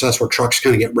seller. So that's where trucks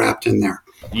kind of get wrapped in there.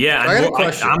 Yeah,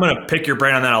 I'm going to pick your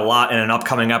brain on that a lot in an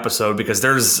upcoming episode, because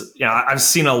I've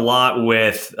seen a lot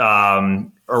with a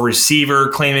receiver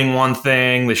claiming one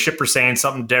thing, the shipper saying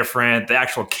something different, the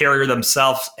actual carrier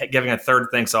themselves giving a third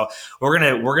thing. So we're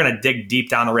gonna dig deep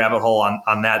down the rabbit hole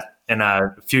on that in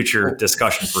a future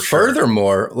discussion for sure.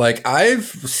 Furthermore, like, I've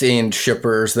seen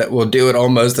shippers that will do it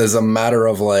almost as a matter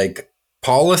of like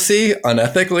policy,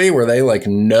 unethically, where they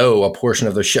know a portion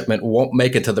of the shipment won't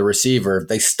make it to the receiver.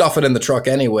 They stuff it in the truck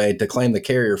anyway to claim the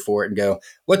carrier for it and go,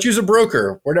 let's use a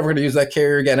broker. We're never going to use that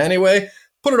carrier again anyway.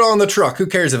 Put it all in the truck. Who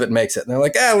cares if it makes it? And they're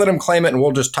like, let them claim it and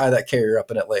we'll just tie that carrier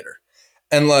up in it later.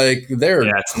 And there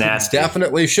are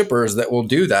definitely shippers that will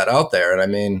do that out there. And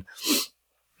I'm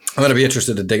going to be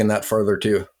interested to dig in that further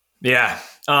too. Yeah.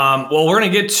 Well, we're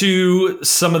going to get to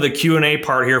some of the Q&A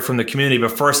part here from the community,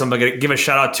 but first I'm going to give a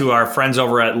shout out to our friends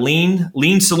over at Lean.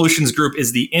 Lean Solutions Group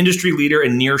is the industry leader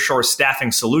in nearshore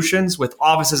staffing solutions with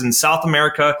offices in South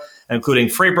America, including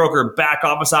freight broker, back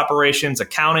office operations,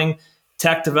 accounting,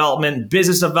 tech development,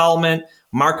 business development,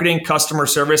 marketing, customer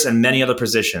service, and many other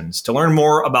positions. To learn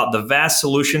more about the vast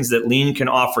solutions that Lean can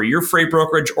offer your freight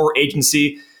brokerage or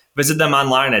agency, visit them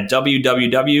online at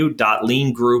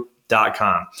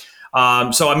www.leangroup.com.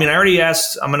 So, I already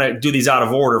asked, I'm going to do these out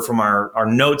of order from our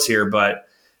notes here, but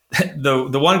the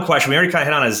one question we already kind of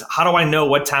hit on is, how do I know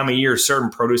what time of year certain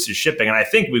produce is shipping? And I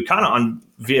think we've kind of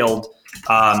unveiled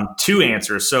two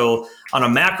answers. So on a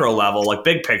macro level, like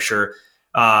big picture,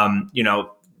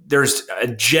 there's a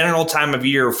general time of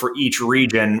year for each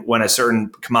region when a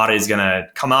certain commodity is going to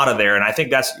come out of there. And I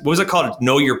think what was it called?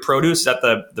 Know Your Produce? Is that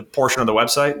the portion of the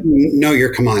website? Know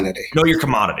Your Commodity. Know Your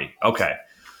Commodity. Okay.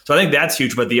 So I think that's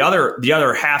huge. But the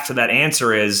other half to that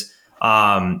answer is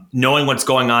knowing what's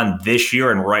going on this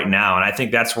year and right now. And I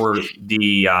think that's where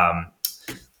the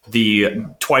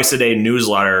twice a day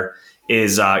newsletter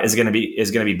is going to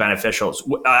be beneficial.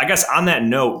 I guess on that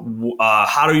note,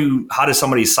 how does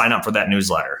somebody sign up for that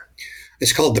newsletter?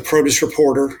 It's called the Produce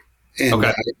Reporter, and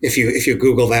okay. If you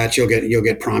Google that, you'll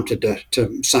get prompted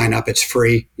to sign up. It's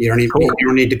free. You don't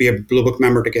need to be a Blue Book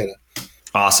member to get it.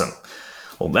 Awesome.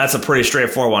 Well, that's a pretty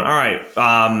straightforward one. All right.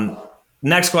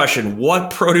 Next question: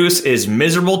 what produce is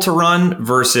miserable to run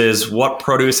versus what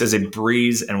produce is a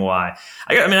breeze, and why?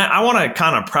 I want to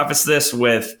kind of preface this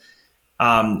with.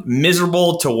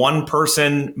 Miserable to one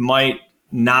person might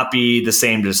not be the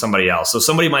same to somebody else. So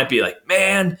somebody might be like,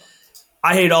 man,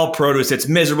 I hate all produce. It's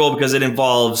miserable because it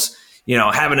involves,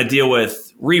 having to deal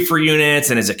with reefer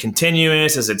units. And is it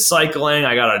continuous? Is it cycling?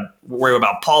 I got to worry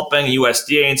about pulping,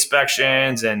 USDA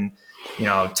inspections, and,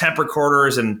 temp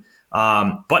recorders. And,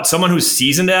 but someone who's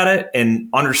seasoned at it and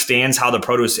understands how the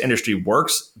produce industry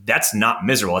works, that's not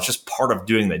miserable. It's just part of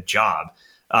doing the job.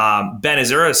 Ben, is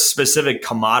there a specific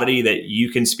commodity that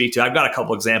you can speak to? I've got a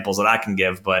couple examples that I can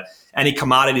give, but any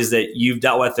commodities that you've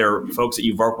dealt with or folks that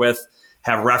you've worked with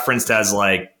have referenced as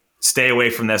like, stay away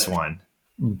from this one?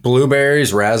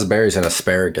 Blueberries, raspberries, and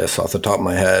asparagus off the top of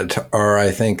my head are,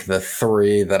 I think, the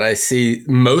three that I see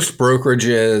most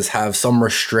brokerages have some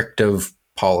restrictive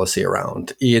policy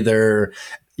around. Either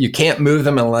you can't move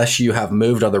them unless you have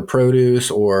moved other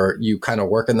produce or you kind of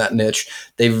work in that niche.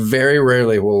 They very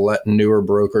rarely will let newer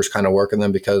brokers kind of work in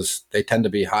them because they tend to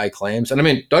be high claims. And I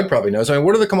mean, Doug probably knows. I mean,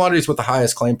 what are the commodities with the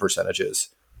highest claim percentages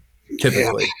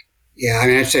typically? Yeah, I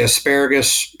mean, I'd say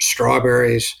asparagus,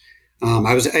 strawberries.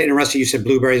 I was interested, you said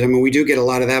blueberries. I mean, we do get a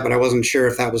lot of that, but I wasn't sure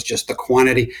if that was just the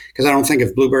quantity, because I don't think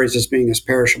of blueberries as being as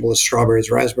perishable as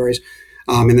strawberries, raspberries,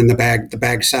 and then the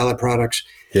bag salad products.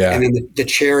 Yeah. And then the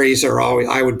cherries are always,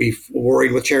 I would be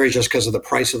worried with cherries just because of the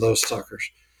price of those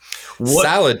suckers.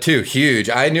 Salad too, huge.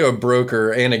 I knew a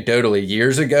broker anecdotally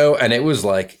years ago, and it was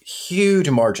like huge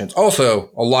margins.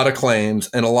 Also, a lot of claims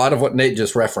and a lot of what Nate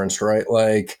just referenced, right?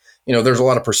 Like, there's a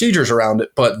lot of procedures around it,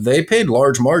 but they paid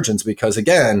large margins because,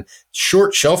 again,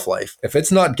 short shelf life. If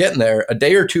it's not getting there, a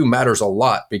day or two matters a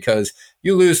lot because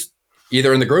you lose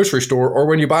either in the grocery store or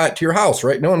when you buy it to your house,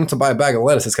 right? No one wants to buy a bag of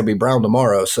lettuce. It's going to be brown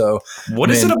tomorrow. So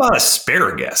what is it about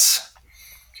asparagus?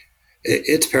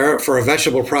 It's for a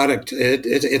vegetable product.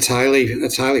 It's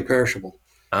highly perishable.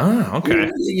 Oh,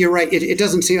 okay. You're right. It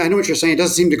doesn't seem. I know what you're saying. It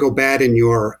doesn't seem to go bad in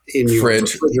your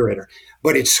fridge, refrigerator,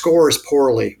 but it scores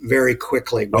poorly very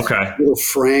quickly. With a little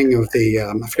fraying of the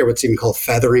I forget what's even called,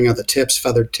 feathering of the tips,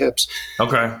 feathered tips.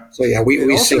 Okay. So yeah,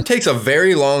 it also takes a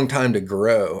very long time to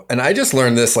grow, and I just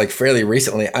learned this like fairly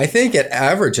recently. I think at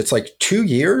average it's like 2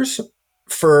 years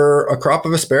for a crop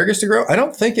of asparagus to grow. I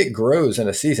don't think it grows in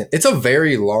a season. It's a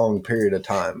very long period of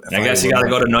time. I guess you got to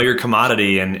go to Know Your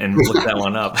Commodity and look that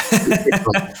one up.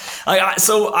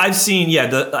 So I've seen,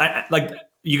 like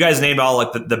you guys named all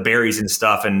like the berries and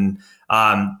stuff. And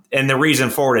the reason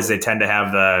for it is they tend to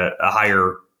have the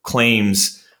higher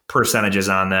claims percentages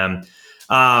on them.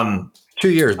 2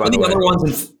 years, by the way. Other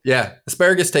ones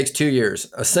asparagus takes 2 years.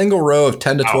 A single row of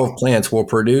 10 to 12 plants will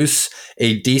produce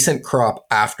a decent crop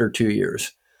after 2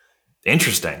 years.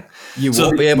 Interesting. You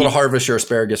won't be able to harvest your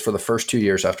asparagus for the first 2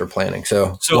 years after planting.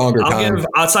 So longer time.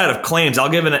 Outside of claims, I'll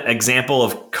give an example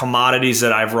of commodities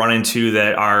that I've run into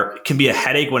that can be a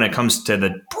headache when it comes to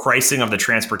the pricing of the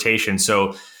transportation.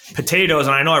 So potatoes,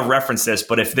 and I know I've referenced this,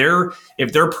 but if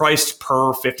they're priced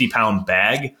per 50-pound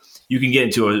bag, you can get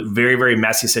into a very, very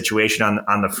messy situation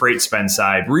on the freight spend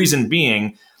side. Reason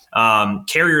being,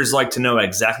 carriers like to know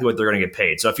exactly what they're going to get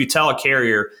paid. So if you tell a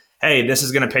carrier, hey, this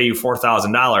is going to pay you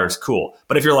 $4,000, cool.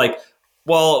 But if you're like,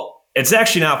 well, it's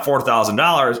actually not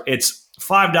 $4,000, it's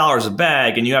 $5 a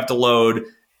bag, and you have to load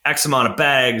X amount of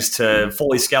bags to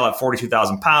fully scale at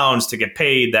 42,000 pounds to get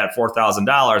paid that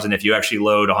 $4,000. And if you actually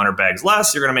load 100 bags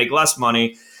less, you're going to make less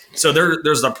money. So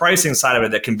there's the pricing side of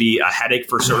it that can be a headache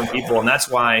for certain people. And that's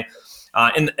why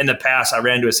in the past, I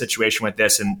ran into a situation with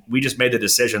this, and we just made the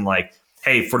decision like,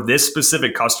 hey, for this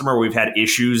specific customer, we've had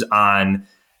issues on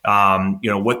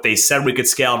what they said we could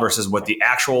scale versus what the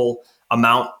actual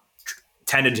amount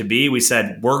tended to be. We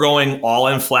said, we're going all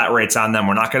in flat rates on them.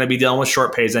 We're not going to be dealing with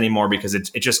short pays anymore because it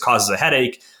just causes a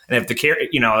headache. And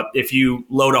if you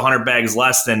load 100 bags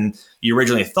less than you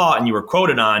originally thought and you were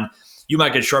quoted on, you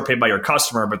might get short paid by your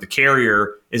customer, but the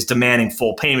carrier is demanding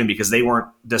full payment because they weren't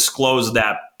disclosed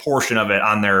that portion of it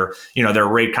on their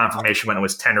rate confirmation when it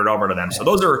was tendered over to them. So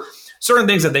those are certain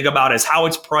things to think about, is how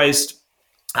it's priced,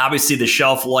 obviously the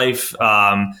shelf life,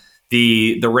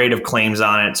 the rate of claims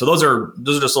on it. So those are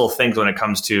just little things when it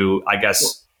comes to, I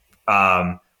guess,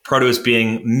 produce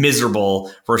being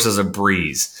miserable versus a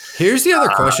breeze. Here's the other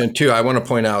question too, I want to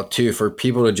point out too, for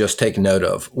people to just take note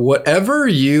of. Whatever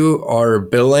you are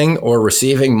billing or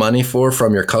receiving money for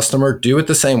from your customer, do it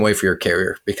the same way for your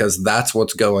carrier, because that's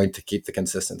what's going to keep the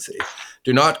consistency.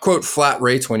 Do not quote flat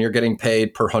rates when you're getting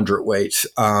paid per hundredweight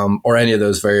or any of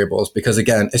those variables, because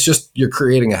again, it's just, you're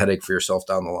creating a headache for yourself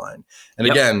down the line. And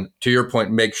again, to your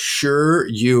point, make sure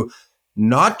you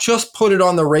not just put it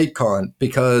on the rate con,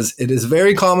 because it is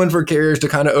very common for carriers to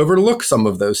kind of overlook some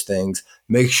of those things.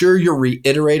 Make sure you're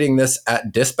reiterating this at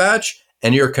dispatch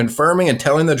and you're confirming and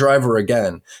telling the driver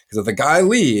again, because if the guy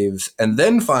leaves and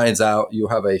then finds out, you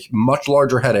have a much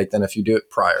larger headache than if you do it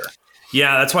prior.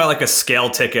 Yeah, that's why like a scale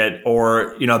ticket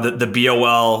or, the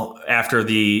BOL after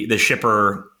the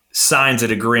shipper signs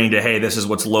it agreeing to, hey, this is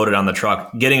what's loaded on the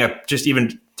truck. Just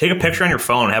even take a picture on your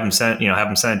phone, have them send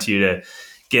it to you to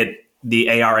get the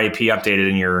ARAP updated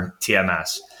in your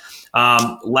TMS.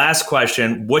 Last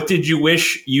question. What did you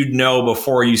wish you'd know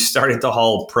before you started to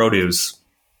haul produce?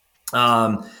 We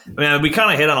kind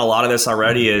of hit on a lot of this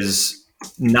already, is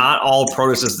not all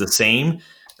produce is the same.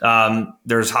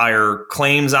 There's higher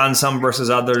claims on some versus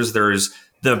others. There's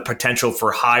the potential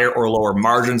for higher or lower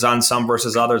margins on some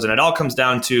versus others. And it all comes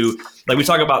down to, like we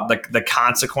talk about the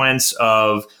consequence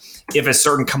of if a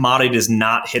certain commodity does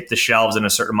not hit the shelves in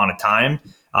a certain amount of time.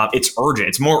 it's urgent.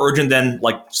 It's more urgent than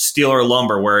like steel or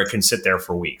lumber where it can sit there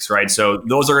for weeks, right? So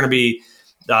those are going to be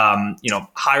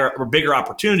higher or bigger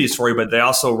opportunities for you, but they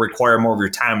also require more of your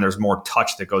time. There's more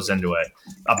touch that goes into it.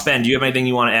 Ben, do you have anything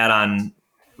you want to add on,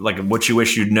 like what you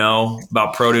wish you'd know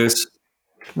about produce?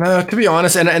 No, to be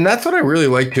honest, and that's what I really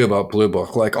like too about Blue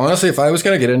Book. Like, honestly, if I was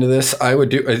going to get into this, I would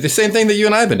do the same thing that you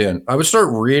and I have been doing. I would start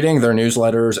reading their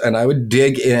newsletters and I would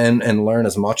dig in and learn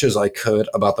as much as I could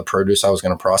about the produce I was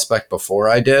going to prospect before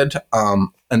I did.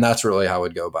 And that's really how I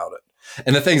would go about it.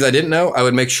 And the things I didn't know, I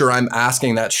would make sure I'm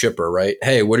asking that shipper, right?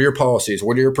 Hey, what are your policies?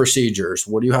 What are your procedures?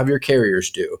 What do you have your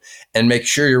carriers do? And make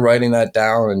sure you're writing that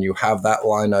down and you have that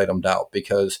line itemed out,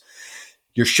 because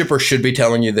your shipper should be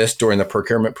telling you this during the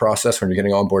procurement process when you're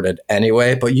getting onboarded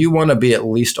anyway, but you want to be at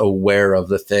least aware of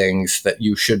the things that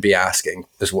you should be asking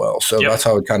as well. So that's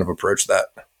how I would kind of approach that.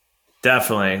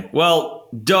 Definitely. Well,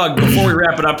 Doug, before we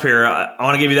wrap it up here, I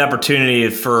want to give you the opportunity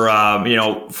for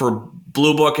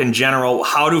Blue Book in general.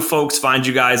 How do folks find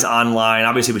you guys online?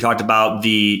 Obviously, we talked about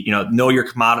the, know your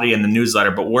commodity and the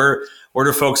newsletter, but where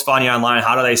do folks find you online?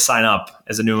 How do they sign up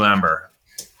as a new member?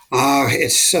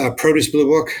 It's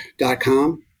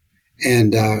producebluebook.com,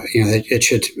 and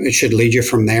it should lead you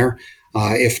from there.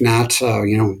 If not,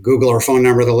 Google our phone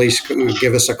number, at least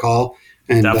give us a call,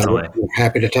 and we're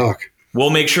happy to talk.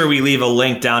 We'll make sure we leave a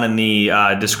link down in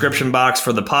the description box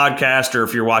for the podcast, or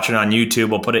if you're watching on YouTube,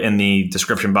 we'll put it in the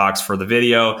description box for the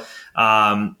video.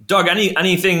 Doug,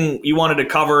 anything you wanted to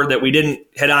cover that we didn't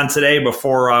hit on today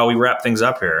before we wrap things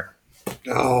up here?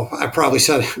 Oh, I probably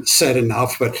said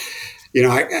enough, but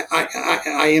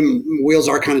I am, wheels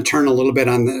are kind of turning a little bit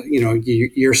on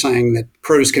the, you're saying that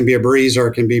produce can be a breeze or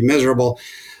it can be miserable.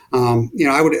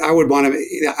 I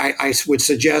would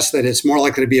suggest that it's more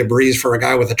likely to be a breeze for a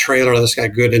guy with a trailer that's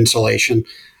got good insulation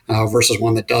versus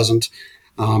one that doesn't.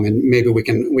 And maybe we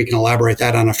can elaborate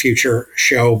that on a future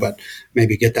show, but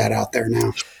maybe get that out there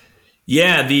now.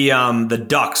 Yeah, the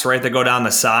ducts, right, that go down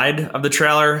the side of the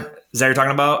trailer. Is that what you're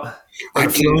talking about?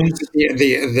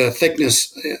 The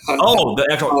thickness. The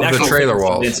actual trailer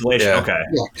walls. The insulation. Yeah. Okay.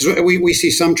 Yeah, because we see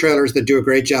some trailers that do a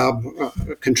great job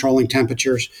controlling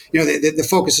temperatures. The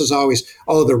focus is always,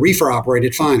 the reefer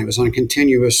operated fine. It was on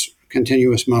continuous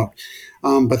mode.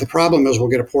 But the problem is we'll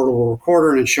get a portable recorder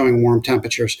and it's showing warm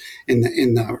temperatures in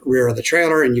the rear of the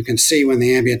trailer. And you can see when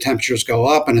the ambient temperatures go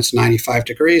up and it's 95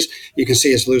 degrees, you can see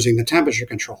it's losing the temperature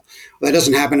control. Well, that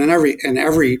doesn't happen in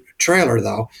every trailer,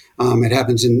 though. It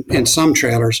happens in some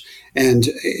trailers. And,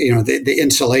 the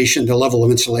insulation, the level of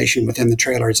insulation within the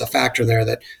trailer is a factor there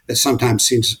that sometimes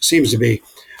seems to be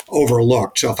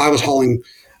overlooked. So if I was hauling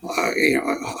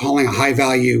a high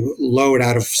value load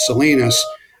out of Salinas,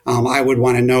 I would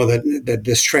want to know that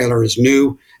this trailer is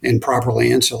new and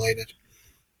properly insulated.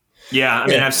 Yeah,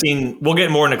 I mean, we'll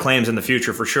get more into claims in the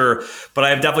future for sure, but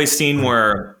I've definitely seen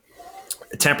where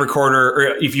a temp recorder, or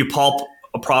if you pulp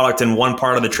a product in one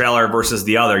part of the trailer versus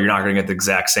the other, you're not going to get the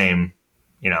exact same,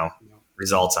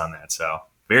 results on that. So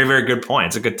very, very good point.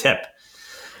 It's a good tip.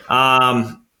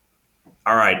 All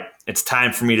right. It's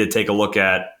time for me to take a look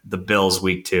at the Bills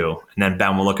week 2, and then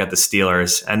Ben will look at the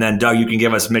Steelers, and then Doug, you can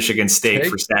give us Michigan State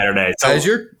for Saturday. So,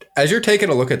 as you're taking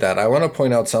a look at that, I want to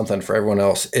point out something for everyone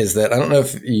else is that I don't know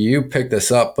if you picked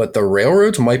this up, but the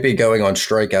railroads might be going on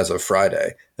strike as of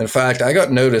Friday. In fact, I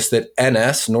got notice that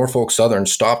NS, Norfolk Southern,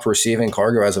 stopped receiving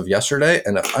cargo as of yesterday.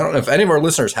 And I don't know if any of our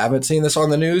listeners haven't seen this on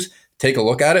the news, take a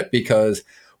look at it, because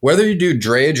whether you do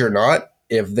drayage or not,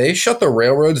 if they shut the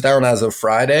railroads down as of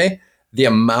Friday, the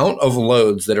amount of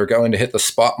loads that are going to hit the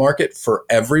spot market for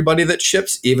everybody that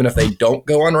ships, even if they don't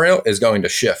go on rail, is going to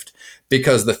shift,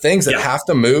 because the things that have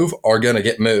to move are going to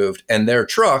get moved, and their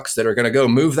trucks that are going to go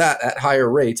move that at higher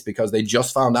rates because they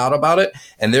just found out about it,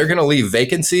 and they're going to leave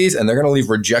vacancies and they're going to leave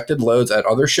rejected loads at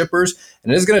other shippers,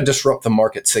 and it is going to disrupt the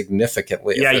market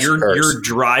significantly. Yeah, your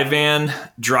dry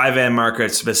van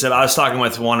market specific. I was talking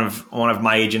with one of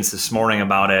my agents this morning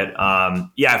about it.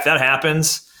 If that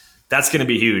happens, that's going to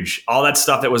be huge. All that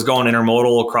stuff that was going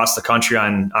intermodal across the country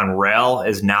on rail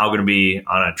is now going to be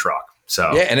on a truck.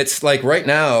 So yeah, and it's like right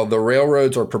now the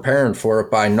railroads are preparing for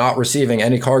it by not receiving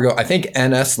any cargo. I think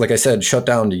NS, like I said, shut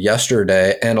down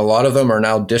yesterday, and a lot of them are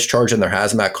now discharging their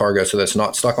hazmat cargo so that's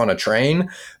not stuck on a train.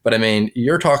 But I mean,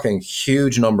 you're talking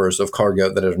huge numbers of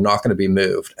cargo that are not going to be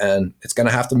moved, and it's going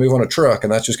to have to move on a truck,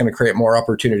 and that's just going to create more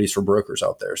opportunities for brokers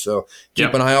out there. So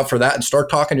keep an eye out for that and start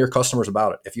talking to your customers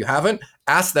about it. If you haven't,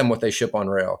 ask them what they ship on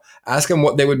rail. Ask them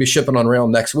what they would be shipping on rail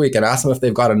next week, and ask them if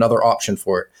they've got another option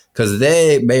for it, because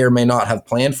they may or may not have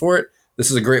planned for it. This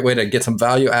is a great way to get some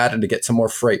value added, to get some more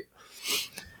freight.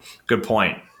 Good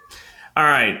point. All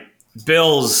right,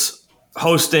 Bills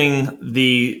hosting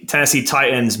the Tennessee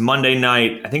Titans Monday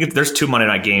night. I think there's 2 Monday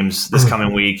night games this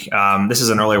coming week. This is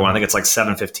an earlier one. I think it's like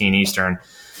 7:15 Eastern.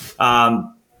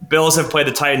 Bills have played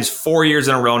the Titans 4 years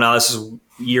in a row now. This is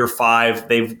year 5.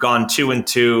 They've gone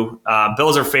 2-2.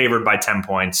 Bills are favored by 10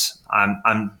 points.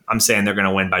 I'm saying they're going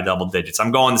to win by double digits.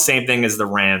 I'm going the same thing as the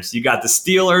Rams. You got the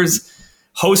Steelers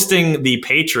hosting the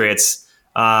Patriots.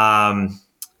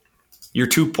 Your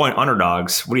 2-point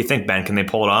underdogs. What do you think, Ben? Can they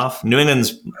pull it off? New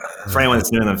England's, for anyone that's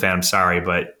a New England fan, I'm sorry,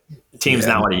 but the team's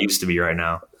not what it used to be right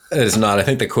now. It is not. I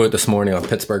think the quote this morning on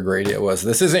Pittsburgh radio was,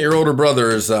 "This isn't your older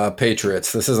brother's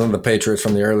Patriots. This isn't the Patriots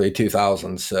from the early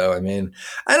 2000s." So, I mean,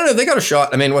 I don't know. They got a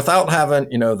shot. I mean, without having,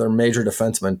 their major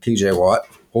defenseman, TJ Watt,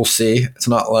 we'll see. It's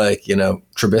not like,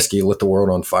 Trubisky lit the world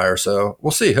on fire. So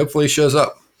we'll see. Hopefully he shows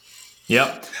up.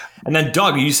 Yep. And then,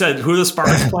 Doug, you said who are the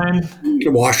Spartans playing?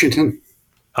 Washington.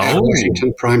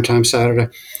 Washington, primetime Saturday.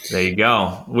 There you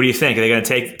go. What do you think? Are they going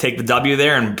to take the W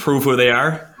there and prove who they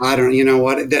are? I don't. You know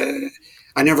what?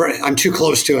 I'm too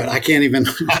close to it. I can't even.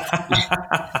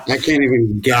 I can't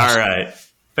even guess. All right,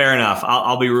 fair enough.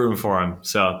 I'll be rooting for him.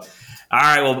 So, all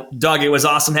right. Well, Doug, it was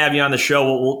awesome having you on the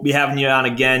show. We'll be having you on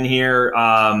again here,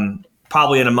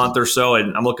 probably in a month or so,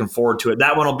 and I'm looking forward to it.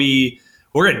 That one will be.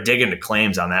 We're going to dig into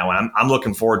claims on that one. I'm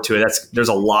looking forward to it. There's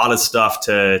a lot of stuff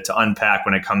to unpack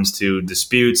when it comes to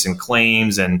disputes and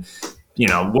claims, and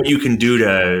what you can do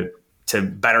to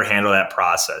better handle that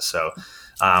process. So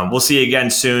we'll see you again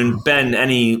soon. Ben,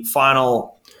 any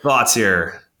final thoughts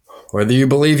here? Whether you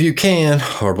believe you can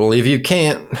or believe you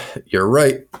can't, you're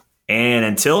right. And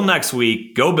until next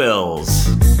week, go Bills.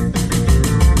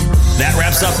 That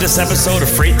wraps up this episode of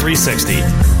Freight 360.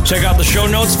 Check out the show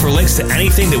notes for links to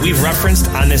anything that we've referenced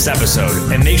on this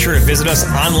episode. And make sure to visit us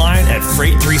online at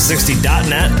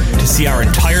freight360.net to see our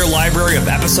entire library of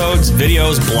episodes,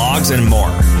 videos, blogs, and more.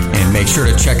 And make sure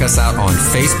to check us out on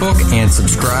Facebook and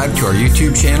subscribe to our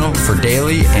YouTube channel for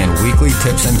daily and weekly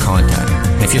tips and content.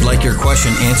 If you'd like your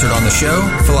question answered on the show,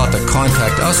 fill out the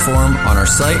Contact Us form on our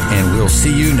site, and we'll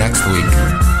see you next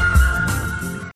week.